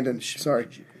Ugandan. Sorry.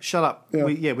 Shut up. Yeah.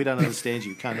 We don't understand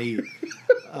you. Can't hear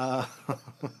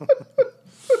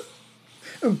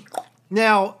you.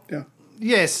 Now,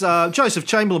 yes, Joseph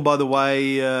Chamberlain, by the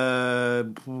way,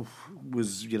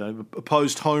 was,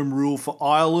 opposed home rule for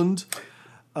Ireland.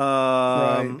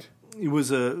 He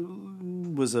was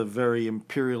a very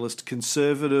imperialist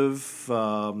conservative,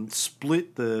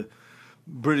 split the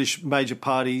British major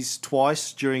parties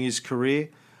twice during his career.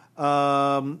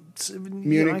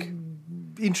 Munich.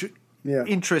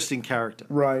 Interesting character,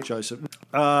 right? Joseph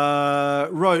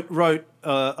wrote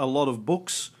a lot of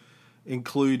books,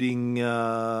 including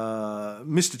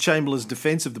Mr. Chamberlain's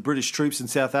defence of the British troops in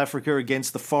South Africa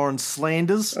against the foreign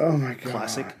slanders. Oh my God!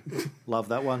 Classic, love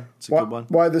that one. It's a good one.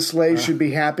 Why the slaves should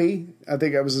be happy. I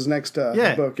think that was his next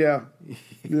book. Yeah.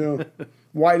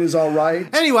 White is all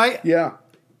right. Anyway. Yeah.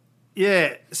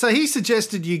 So he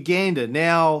suggested Uganda.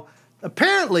 Now,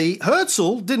 apparently,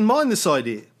 Herzl didn't mind this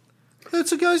idea.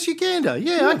 Herzl goes, Uganda.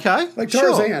 Yeah, okay. Like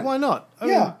Tarzan. Sure, why not? I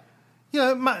mean,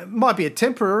 it might be a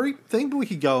temporary thing, but we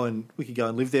could go and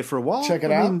live there for a while. Check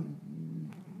it out.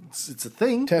 It's a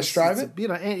thing. Test drive it.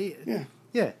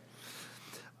 Yeah.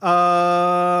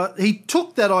 He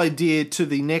took that idea to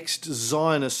the next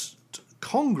Zionist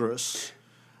Congress,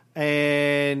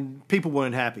 and people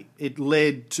weren't happy. It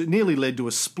nearly led to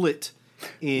a split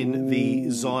in the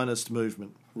Zionist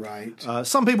movement. Right.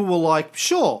 Some people were like,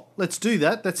 sure, let's do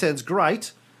that. That sounds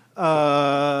great.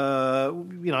 Sure,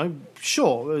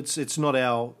 it's not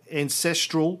our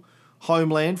ancestral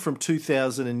homeland from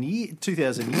 2,000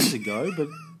 years ago, but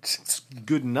it's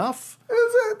good enough.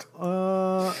 Is it?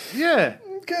 Yeah.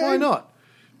 Okay. Why not?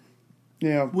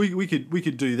 Yeah. We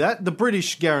could do that. The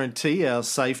British guarantee our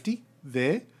safety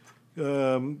there,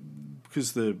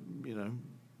 because the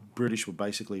British were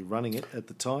basically running it at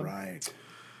the time. Right.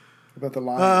 About the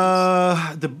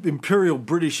Lions. The Imperial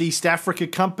British East Africa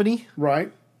Company.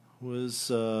 Right. Was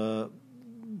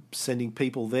sending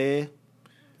people there.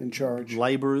 In charge.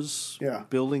 Labourers. Yeah.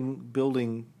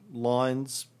 Building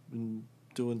lines and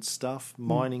doing stuff,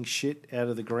 mining shit out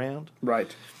of the ground.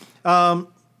 Right. I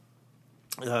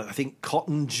think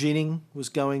cotton ginning was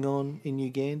going on in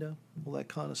Uganda, all that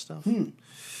kind of stuff.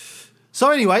 So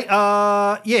anyway,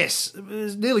 yes,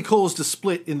 it nearly caused a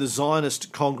split in the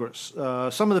Zionist Congress.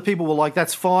 Some of the people were like,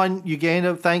 that's fine,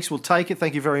 Uganda, thanks, we'll take it,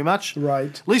 thank you very much.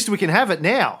 Right. At least we can have it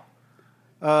now.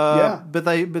 But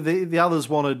the others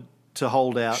wanted to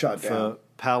hold out for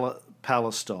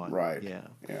Palestine. Right. Yeah.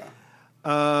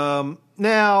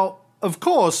 Now, of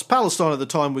course, Palestine at the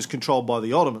time was controlled by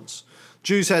the Ottomans.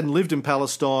 Jews hadn't lived in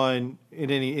Palestine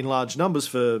in large numbers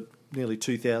for nearly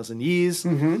 2,000 years.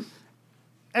 Mm-hmm.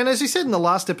 And as he said in the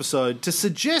last episode, to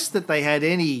suggest that they had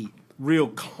any real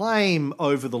claim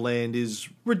over the land is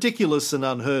ridiculous and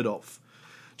unheard of.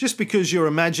 Just because your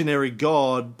imaginary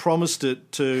God promised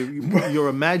it to your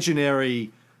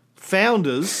imaginary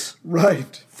founders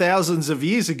thousands of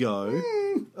years ago,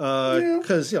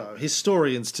 because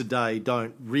historians today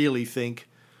don't really think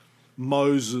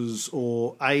Moses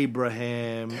or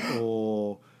Abraham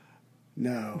or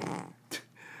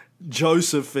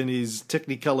Joseph and his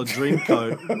Technicolor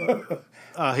Dreamcoat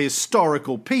are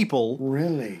historical people.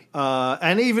 Really?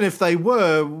 And even if they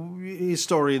were,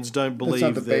 historians don't believe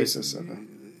that's not the basis of it.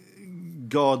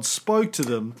 God spoke to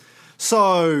them.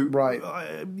 So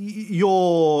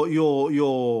your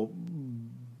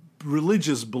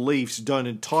religious beliefs don't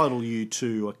entitle you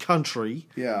to a country.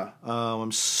 Yeah.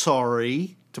 I'm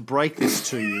sorry to break this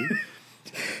to you.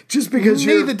 Just because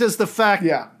neither does the fact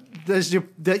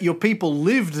that your people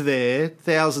lived there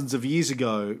thousands of years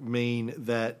ago mean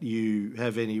that you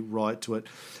have any right to it.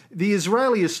 The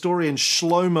Israeli historian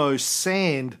Shlomo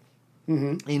Sand,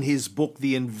 in his book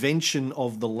The Invention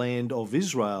of the Land of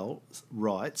Israel,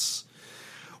 writes,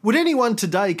 would anyone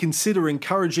today consider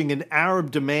encouraging an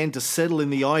Arab demand to settle in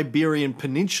the Iberian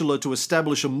Peninsula to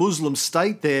establish a Muslim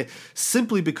state there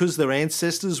simply because their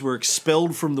ancestors were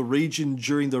expelled from the region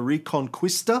during the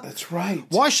Reconquista? That's right.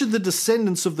 Why should the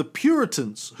descendants of the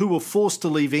Puritans, who were forced to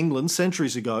leave England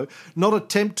centuries ago, not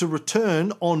attempt to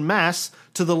return en masse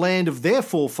to the land of their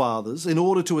forefathers in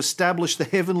order to establish the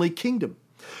heavenly kingdom?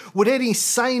 Would any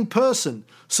sane person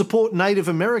support Native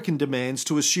American demands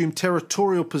to assume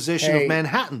territorial possession of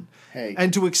Manhattan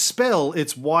and to expel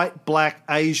its white, black,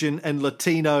 Asian, and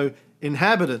Latino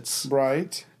inhabitants?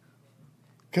 Right.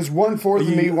 Because 1/4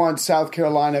 of me wants South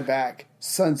Carolina back.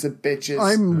 Sons of bitches.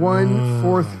 I'm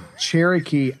 1/4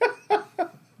 Cherokee.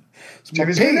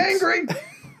 Jimmy's getting angry.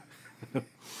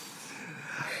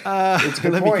 It's a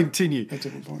good Let point. me continue. That's a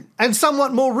good point. And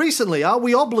somewhat more recently, are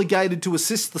we obligated to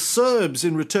assist the Serbs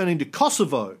in returning to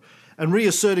Kosovo and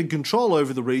reasserting control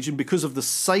over the region because of the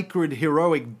sacred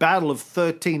heroic battle of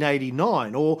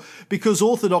 1389, or because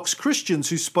Orthodox Christians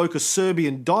who spoke a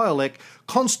Serbian dialect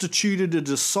constituted a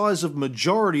decisive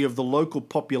majority of the local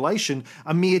population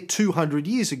a mere 200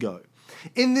 years ago?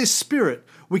 In this spirit,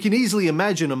 we can easily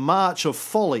imagine a march of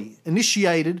folly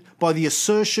initiated by the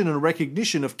assertion and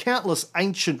recognition of countless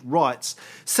ancient rites,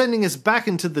 sending us back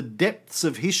into the depths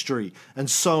of history and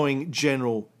sowing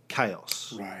general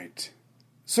chaos. Right.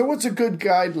 So what's a good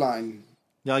guideline?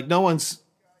 Like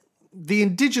the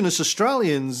indigenous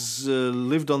Australians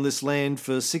lived on this land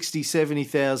for 60,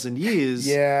 70,000 years.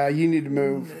 Yeah, you need to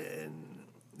move.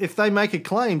 If they make a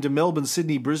claim to Melbourne,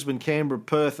 Sydney, Brisbane, Canberra,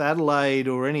 Perth, Adelaide,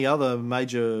 or any other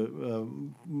major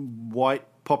white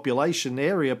populated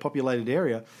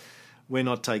area, we're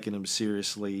not taking them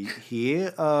seriously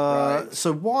here.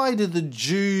 So why do the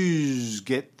Jews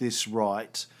get this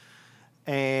right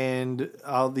and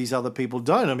these other people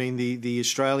don't? I mean, the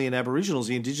Australian Aboriginals,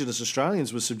 the indigenous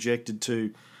Australians, were subjected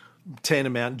to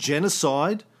tantamount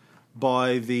genocide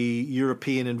by the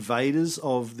European invaders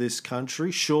of this country.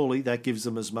 Surely that gives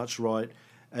them as much right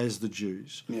as the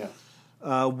Jews. Yeah.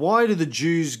 Why do the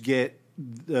Jews get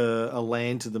a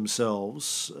land to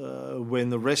themselves when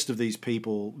the rest of these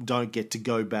people don't get to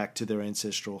go back to their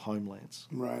ancestral homelands?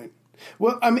 Right.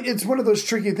 Well, I mean, it's one of those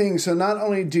tricky things. So not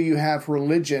only do you have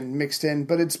religion mixed in,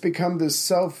 but it's become this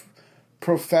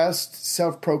self-professed,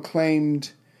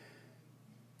 self-proclaimed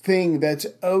thing that's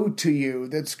owed to you,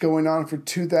 that's going on for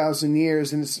 2,000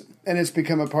 years, and it's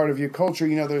become a part of your culture.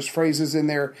 You know, there's phrases in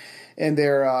their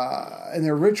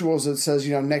rituals that says,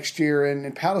 you know, next year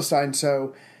in Palestine.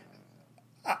 So,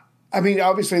 I mean,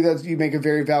 obviously that you make a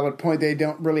very valid point. They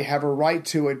don't really have a right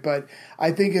to it, but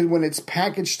I think when it's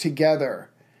packaged together,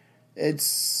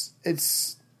 it's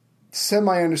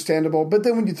semi-understandable. But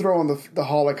then when you throw on the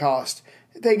Holocaust,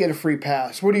 they get a free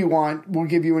pass. What do you want? We'll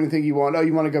give you anything you want. Oh,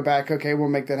 you want to go back? Okay, we'll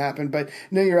make that happen. But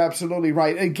no, you're absolutely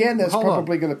right. Again, that's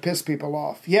probably going to piss people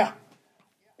off. Yeah.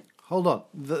 Hold on.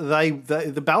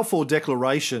 The Balfour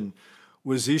Declaration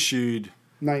was issued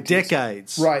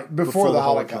decades before the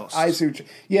Holocaust. I see what you,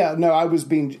 yeah, no, I was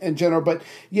being in general. But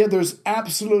yeah, there's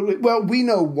absolutely, well, we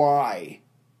know why.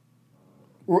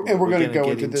 and we're going to go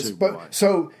into this. But right.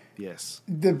 So yes,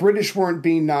 the British weren't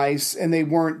being nice, and they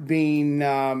weren't being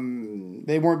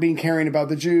caring about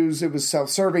the Jews. It was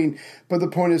self-serving. But the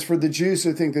point is for the Jews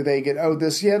to think that they get owed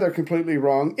this. Yeah, they're completely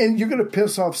wrong, and you're going to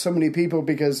piss off so many people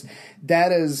because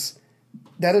that is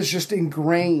just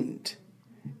ingrained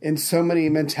in so many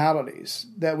mentalities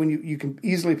that when you can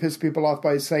easily piss people off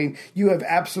by saying you have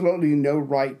absolutely no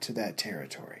right to that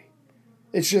territory.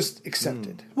 It's just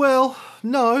accepted. Well,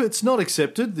 no, it's not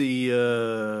accepted. The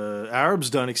Arabs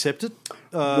don't accept it.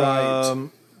 Right.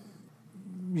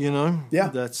 You know, Yeah.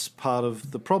 that's part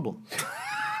of the problem.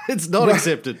 It's not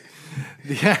accepted.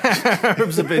 The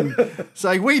Arabs have been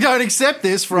saying, we don't accept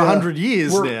this for 100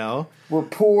 years now. We're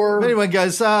poor. If anyone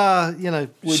goes, shut dirty,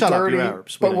 up, you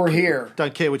Arabs. but don't we're care. here.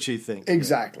 Don't care what you think.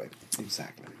 Exactly.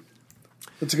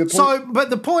 That's a good point. So, but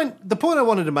the point I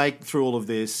wanted to make through all of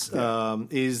this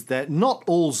is that not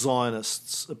all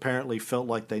Zionists apparently felt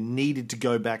like they needed to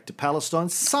go back to Palestine.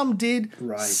 Some did,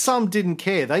 Right. some didn't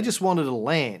care. They just wanted a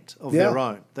land of their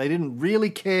own. They didn't really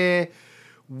care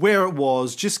where it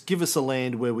was. Just give us a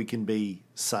land where we can be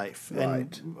safe.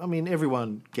 Right. And I mean,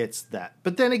 everyone gets that.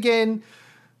 But then again,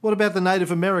 what about the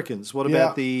Native Americans? What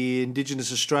about the Indigenous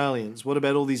Australians? What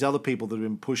about all these other people that have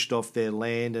been pushed off their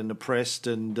land and oppressed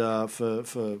and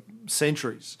for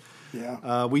centuries?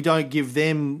 Yeah. We don't give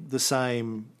them the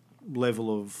same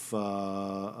level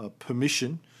of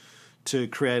permission to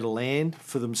create a land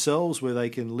for themselves where they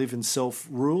can live in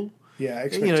self-rule. Yeah,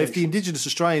 You know, if the Indigenous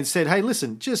Australians said, hey,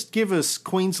 listen, just give us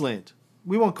Queensland.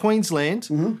 We want Queensland,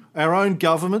 our own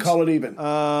government. Call it even.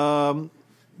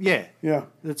 Yeah. Yeah.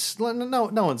 It's no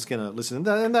one's going to listen.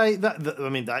 And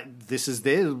this is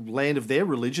their land of their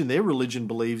religion. Their religion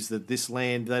believes that this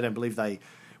land, they don't believe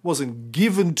wasn't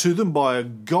given to them by a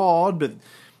god, but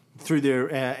through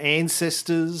their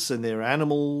ancestors and their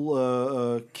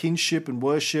animal kinship and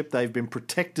worship, they've been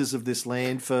protectors of this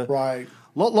land for a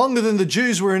lot longer than the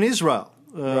Jews were in Israel.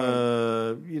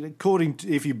 According to,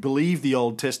 if you believe the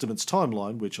Old Testament's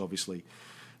timeline, which obviously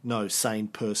no sane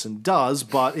person does,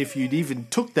 but if you'd even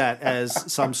took that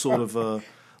as some sort of a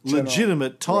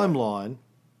legitimate timeline,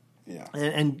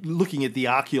 and looking at the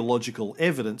archaeological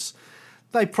evidence,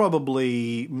 they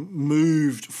probably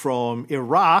moved from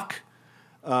Iraq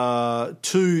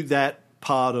to that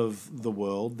part of the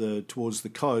world, towards the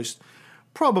coast,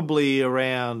 probably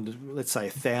around, let's say,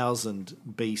 1000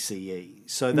 BCE.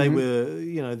 So they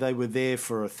were there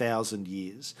for 1,000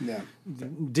 years. Yeah.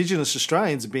 Indigenous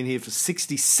Australians have been here for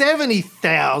 60,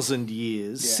 70,000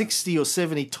 years, 60 or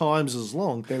 70 times as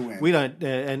long. They went. We don't,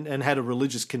 and had a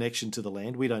religious connection to the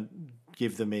land. We don't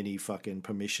give them any fucking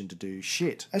permission to do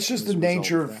shit. That's just the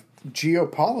nature of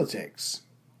geopolitics.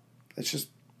 That's just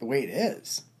the way it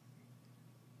is.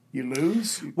 You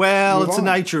lose. Well, it's the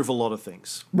nature of a lot of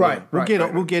things. Right. We'll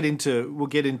get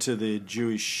into the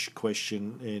Jewish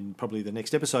question in probably the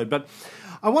next episode. But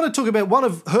I want to talk about one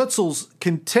of Herzl's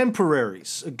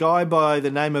contemporaries, a guy by the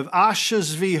name of Asher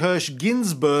Zvi Hirsch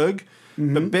Ginsburg,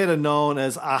 but better known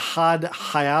as Ahad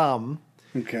Hayam.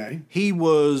 Okay. He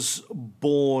was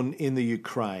born in the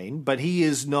Ukraine, but he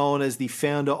is known as the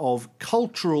founder of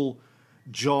cultural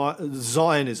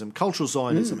Zionism.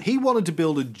 He wanted to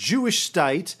build a Jewish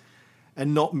state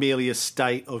and not merely a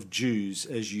state of Jews,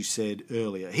 as you said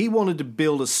earlier. He wanted to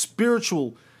build a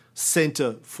spiritual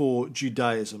center for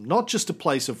Judaism, not just a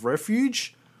place of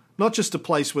refuge, not just a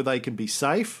place where they can be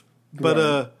safe, but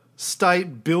a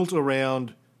state built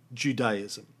around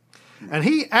Judaism. And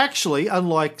he actually,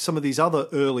 unlike some of these other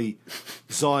early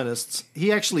Zionists, he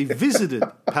actually visited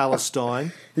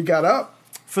Palestine. He got up.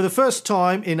 For the first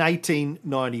time in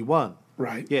 1891.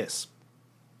 Right. Yes.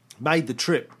 Made the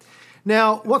trip.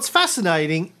 Now, what's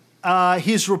fascinating are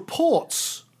his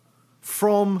reports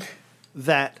from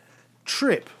that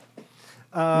trip.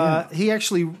 He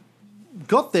actually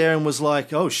got there and was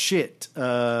like, oh, shit, don't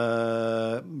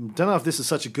know if this is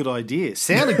such a good idea.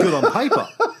 Sounded good on paper.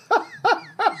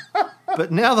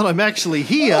 But now that I'm actually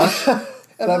here...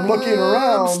 and I'm looking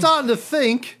around. I'm starting to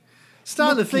think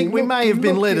we may have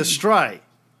been led astray.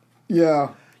 Yeah.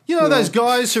 You know those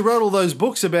guys who wrote all those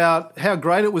books about how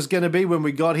great it was going to be when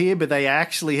we got here, but they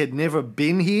actually had never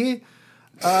been here?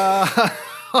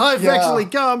 I've actually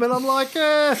come, and I'm like,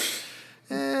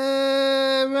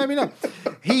 maybe not.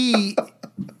 He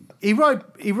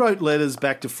wrote letters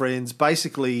back to friends,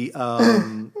 basically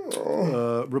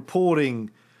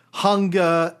reporting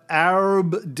hunger,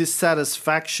 Arab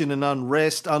dissatisfaction and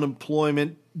unrest,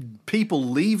 unemployment, people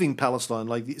leaving Palestine,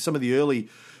 like some of the early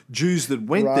Jews that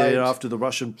went there after the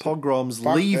Russian pogroms,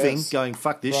 going,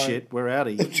 fuck this shit, we're out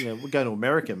of here. We're going to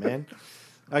America, man.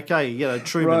 Okay,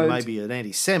 Truman may be an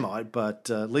anti-Semite, but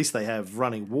at least they have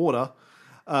running water.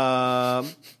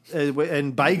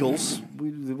 and bagels.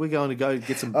 We're going to go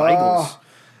get some bagels.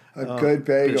 A good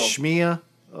bagel. Schmear.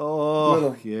 Oh,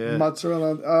 Little yeah.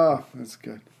 mozzarella. Oh, that's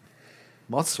good.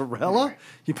 Mozzarella?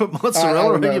 You put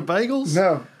mozzarella in your bagels?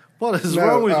 No. What is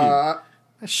wrong with you? A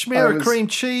schmear of cream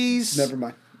cheese. Never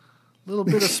mind. A little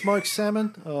bit of smoked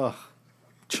salmon. Oh,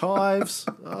 chives.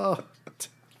 Oh,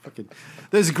 fucking.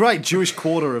 There's a great Jewish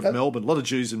quarter of Melbourne. A lot of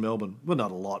Jews in Melbourne. Well,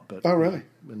 not a lot, but really?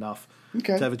 Enough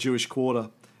to have a Jewish quarter.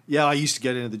 Yeah, I used to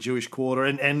get into the Jewish quarter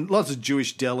and lots of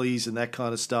Jewish delis and that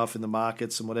kind of stuff in the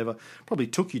markets and whatever. Probably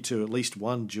took you to at least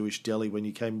one Jewish deli when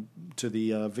you came to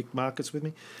the Vic markets with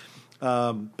me.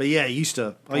 But yeah, I used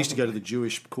to go to the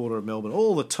Jewish quarter of Melbourne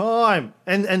all the time,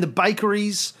 and the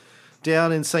bakeries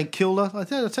down in St Kilda. I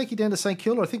think I'd take you down to St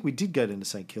Kilda. I think we did go down to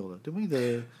St Kilda, didn't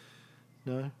we?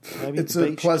 No, maybe it's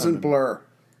a pleasant blur.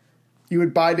 You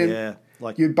would bite in,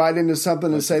 you'd bite into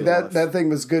something and say that thing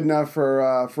was good enough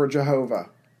for Jehovah.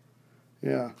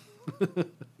 Yeah,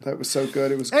 that was so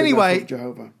good. It was good enough for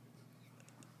Jehovah.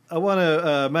 I want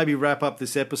to maybe wrap up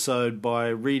this episode by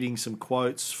reading some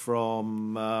quotes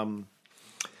from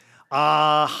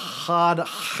Ahad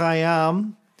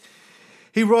Hayam.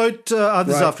 He wrote,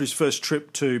 this is after his first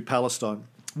trip to Palestine.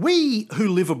 We who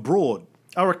live abroad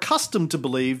are accustomed to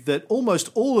believe that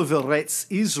almost all of Eretz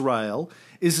Israel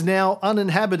is now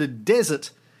uninhabited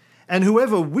desert, and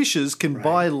whoever wishes can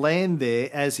buy land there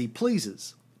as he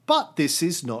pleases. But this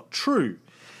is not true.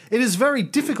 It is very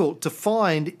difficult to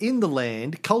find in the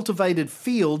land cultivated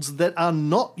fields that are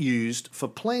not used for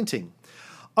planting.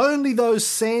 Only those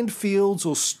sand fields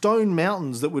or stone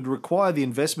mountains that would require the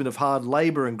investment of hard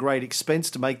labour and great expense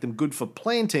to make them good for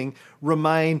planting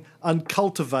remain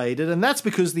uncultivated, and that's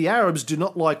because the Arabs do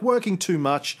not like working too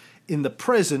much in the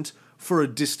present for a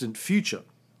distant future.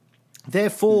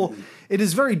 Therefore, it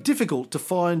is very difficult to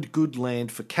find good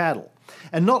land for cattle.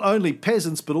 And not only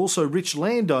peasants but also rich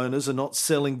landowners are not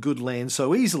selling good land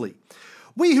so easily.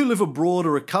 We who live abroad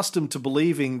are accustomed to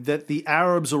believing that the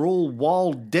Arabs are all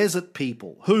wild desert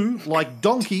people who, like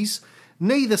donkeys,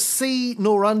 neither see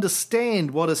nor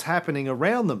understand what is happening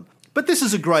around them. But this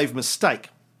is a grave mistake.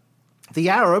 The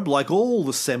Arab, like all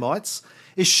the Semites,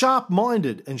 is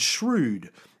sharp-minded and shrewd.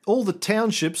 All the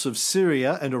townships of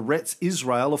Syria and Eretz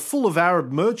Israel are full of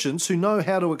Arab merchants who know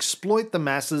how to exploit the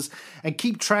masses and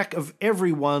keep track of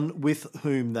everyone with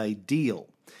whom they deal.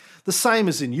 The same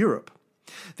as in Europe.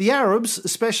 The Arabs,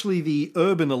 especially the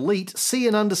urban elite, see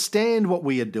and understand what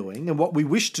we are doing and what we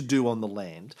wish to do on the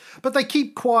land, but they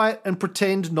keep quiet and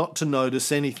pretend not to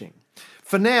notice anything.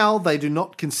 For now, they do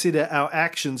not consider our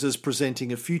actions as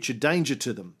presenting a future danger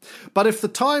to them. But if the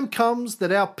time comes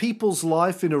that our people's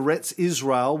life in Eretz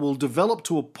Israel will develop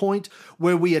to a point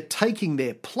where we are taking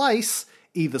their place,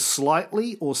 either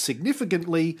slightly or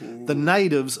significantly, the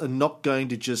natives are not going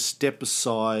to just step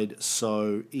aside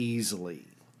so easily.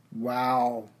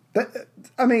 Wow.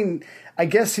 I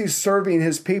guess he's serving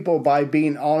his people by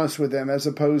being honest with them as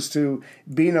opposed to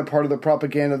being a part of the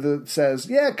propaganda that says,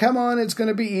 yeah, come on, it's going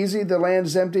to be easy. The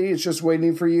land's empty. It's just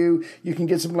waiting for you. You can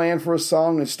get some land for a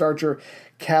song and start your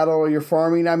cattle or your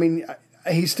farming.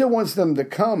 He still wants them to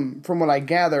come, from what I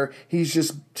gather. He's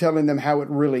just telling them how it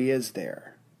really is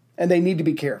there. And they need to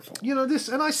be careful.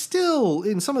 And I still,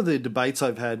 in some of the debates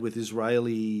I've had with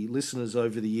Israeli listeners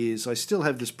over the years, I still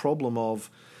have this problem of,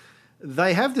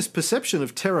 they have this perception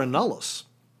of terra nullius,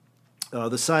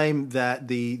 the same that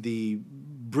the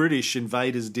British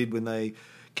invaders did when they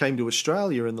came to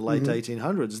Australia in the late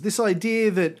 1800s. This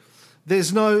idea that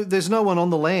there's no one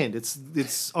on the land.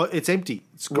 It's empty.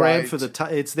 It's grabbed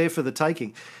it's there for the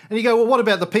taking. And you go, well, what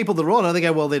about the people that are on it? They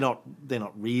go, well, they're not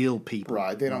real people.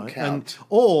 Right, they don't count.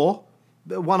 Or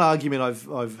one argument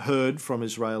I've heard from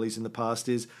Israelis in the past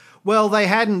is, well, they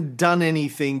hadn't done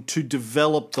anything to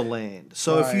develop the land.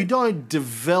 So if you don't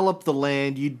develop the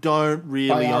land, you don't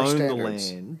really own the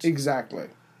land. Exactly.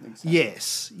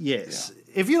 Yes. Yeah.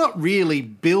 If you're not really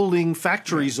building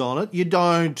factories on it, you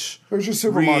don't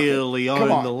really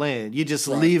own the land. You're just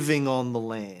living on the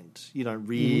land. You don't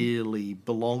really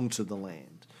belong to the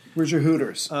land. Where's your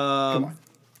Hooters? Come on.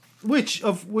 Which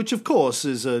of course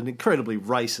is an incredibly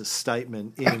racist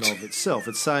statement in and of itself.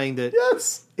 It's saying that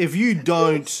if you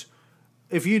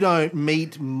don't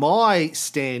meet my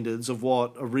standards of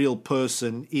what a real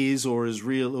person is or is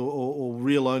real or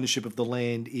real ownership of the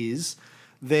land is,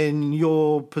 then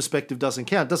your perspective doesn't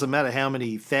count. It doesn't matter how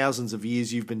many thousands of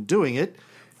years you've been doing it.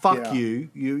 Fuck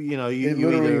you. You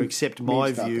either accept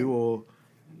my view or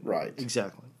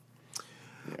exactly.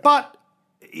 Yeah. But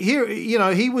here,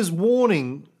 he was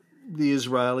warning the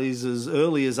Israelis as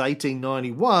early as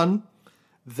 1891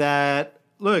 that,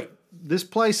 look, this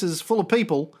place is full of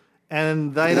people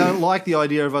and they don't like the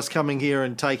idea of us coming here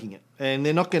and taking it, and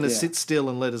they're not going to sit still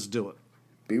and let us do it.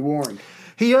 Be warned.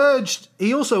 He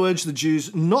also urged the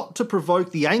Jews not to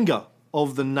provoke the anger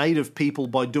of the native people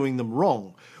by doing them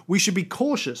wrong. We should be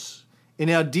cautious in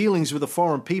our dealings with the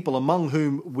foreign people among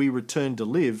whom we return to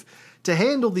live, to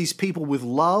handle these people with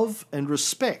love and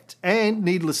respect, and,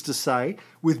 needless to say,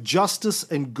 with justice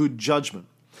and good judgment.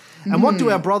 And what do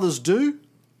our brothers do?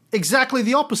 Exactly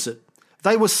the opposite.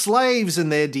 They were slaves in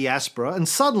their diaspora, and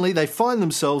suddenly they find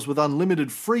themselves with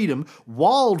unlimited freedom,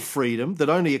 wild freedom that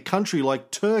only a country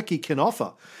like Turkey can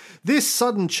offer. This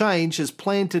sudden change has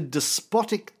planted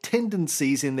despotic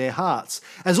tendencies in their hearts,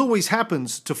 as always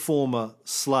happens to former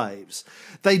slaves.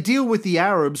 They deal with the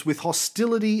Arabs with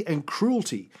hostility and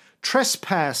cruelty,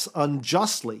 trespass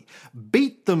unjustly,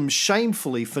 beat them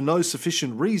shamefully for no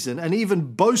sufficient reason, and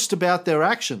even boast about their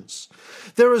actions.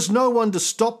 There is no one to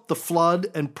stop the flood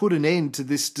and put an end to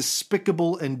this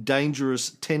despicable and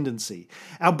dangerous tendency.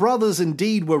 Our brothers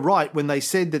indeed were right when they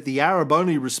said that the Arab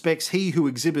only respects he who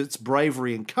exhibits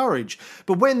bravery and courage.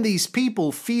 But when these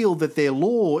people feel that their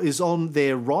law is on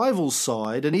their rival's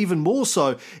side, and even more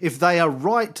so if they are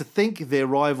right to think their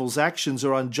rival's actions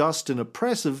are unjust and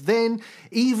oppressive, then,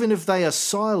 even if they are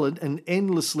silent and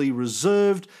endlessly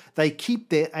reserved, they keep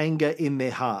their anger in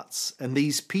their hearts, and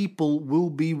these people will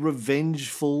be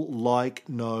revengeful like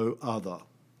no other.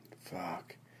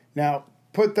 Fuck. Now,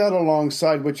 put that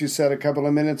alongside what you said a couple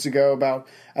of minutes ago about,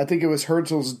 I think it was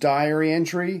Herzl's diary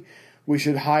entry. We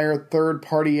should hire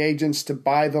third-party agents to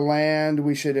buy the land.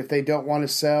 We should, if they don't want to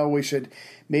sell, we should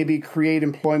maybe create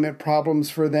employment problems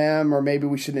for them, or maybe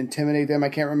we should intimidate them. I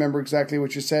can't remember exactly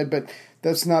what you said, but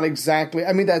that's not exactly,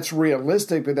 I mean, that's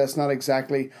realistic, but that's not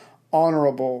exactly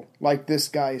honorable like this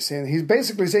guy is saying. He's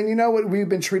basically saying, you know what, we've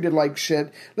been treated like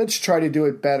shit. Let's try to do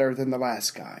it better than the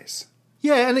last guys.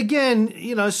 Yeah, and again,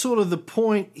 you know, sort of the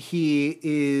point here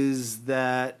is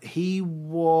that he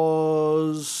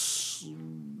was,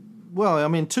 well, I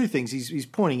mean, two things. He's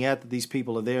pointing out that these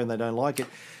people are there and they don't like it.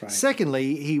 Right.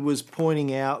 Secondly, he was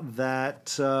pointing out that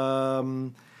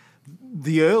the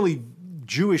early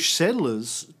Jewish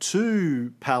settlers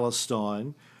to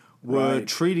Palestine were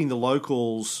treating the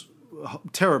locals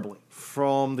terribly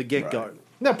from the get-go. Right.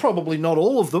 Now, probably not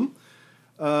all of them,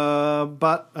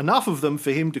 but enough of them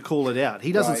for him to call it out.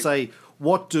 He doesn't say,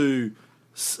 what do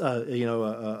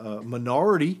a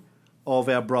minority of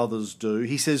our brothers do?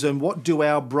 He says, and what do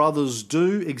our brothers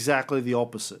do? Exactly the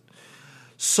opposite.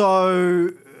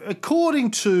 So, according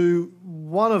to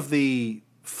one of the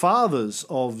fathers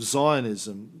of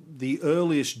Zionism, the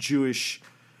earliest Jewish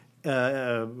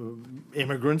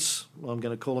immigrants, I'm going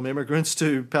to call them immigrants,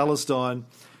 to Palestine,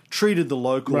 treated the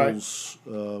locals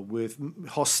with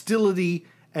hostility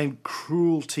and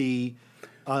cruelty,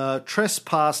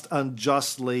 trespassed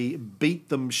unjustly, beat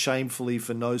them shamefully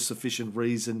for no sufficient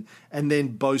reason, and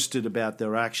then boasted about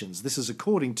their actions. This is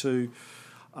according to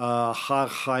Har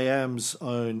Hayam's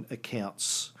own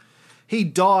accounts. He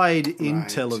died in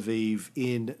Tel Aviv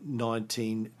in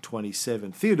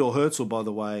 1927. Theodor Herzl, by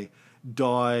the way,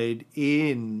 died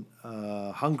in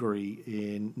Hungary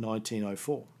in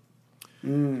 1904.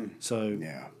 So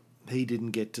he didn't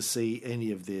get to see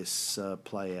any of this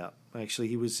play out. Actually,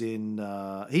 he was in...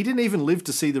 he didn't even live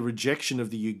to see the rejection of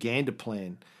the Uganda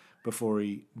plan before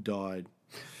he died.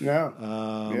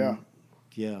 Yeah.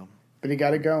 Yeah. But he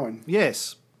got it going.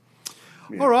 Yes.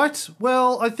 Yeah. All right.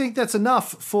 Well, I think that's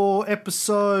enough for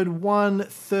episode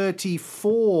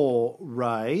 134,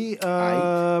 Ray.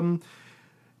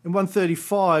 In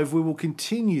 135, we will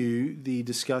continue the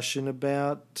discussion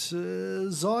about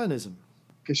Zionism.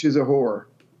 Because she's a whore.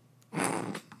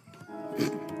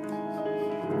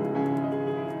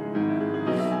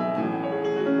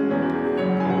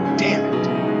 Damn it.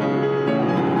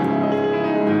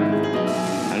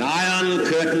 An iron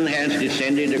curtain has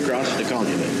descended across the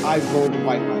continent. I voted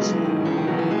white myself.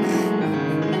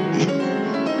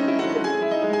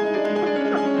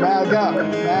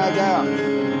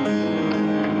 MAGA.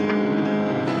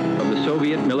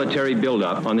 Soviet military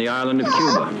buildup on the island of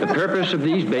Cuba. The purpose of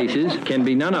these bases can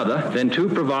be none other than to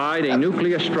provide a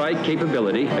nuclear strike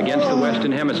capability against the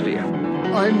Western Hemisphere.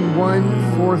 I'm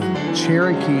 1/4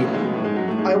 Cherokee.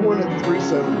 I want a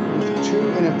threesome with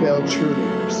 2 NFL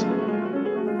cheerleaders.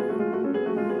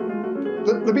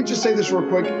 Let me just say this real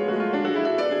quick.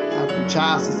 I'm from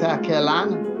Charleston, South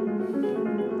Carolina.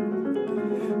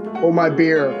 Oh, my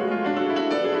beer.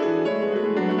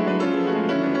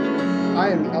 I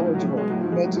am eligible,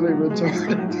 mentally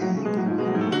retarded.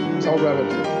 It's all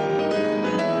relative.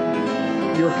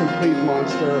 You're a complete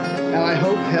monster, and I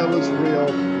hope hell is real,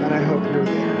 and I hope you're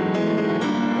there.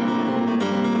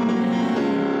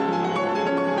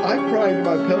 crying to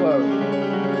my pillow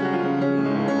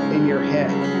in your head.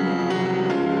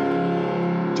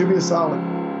 Do me a solid.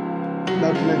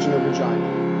 Not to mention a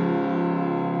vagina.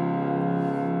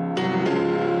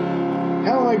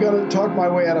 How am I going to talk my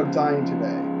way out of dying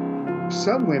today?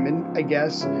 Some women, I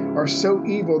guess, are so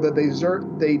evil that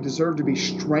they deserve to be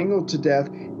strangled to death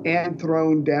and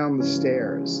thrown down the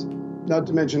stairs. Not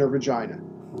to mention a vagina.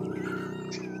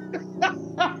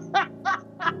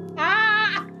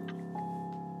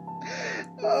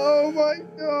 Oh my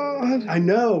God. I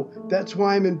know. That's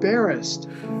why I'm embarrassed.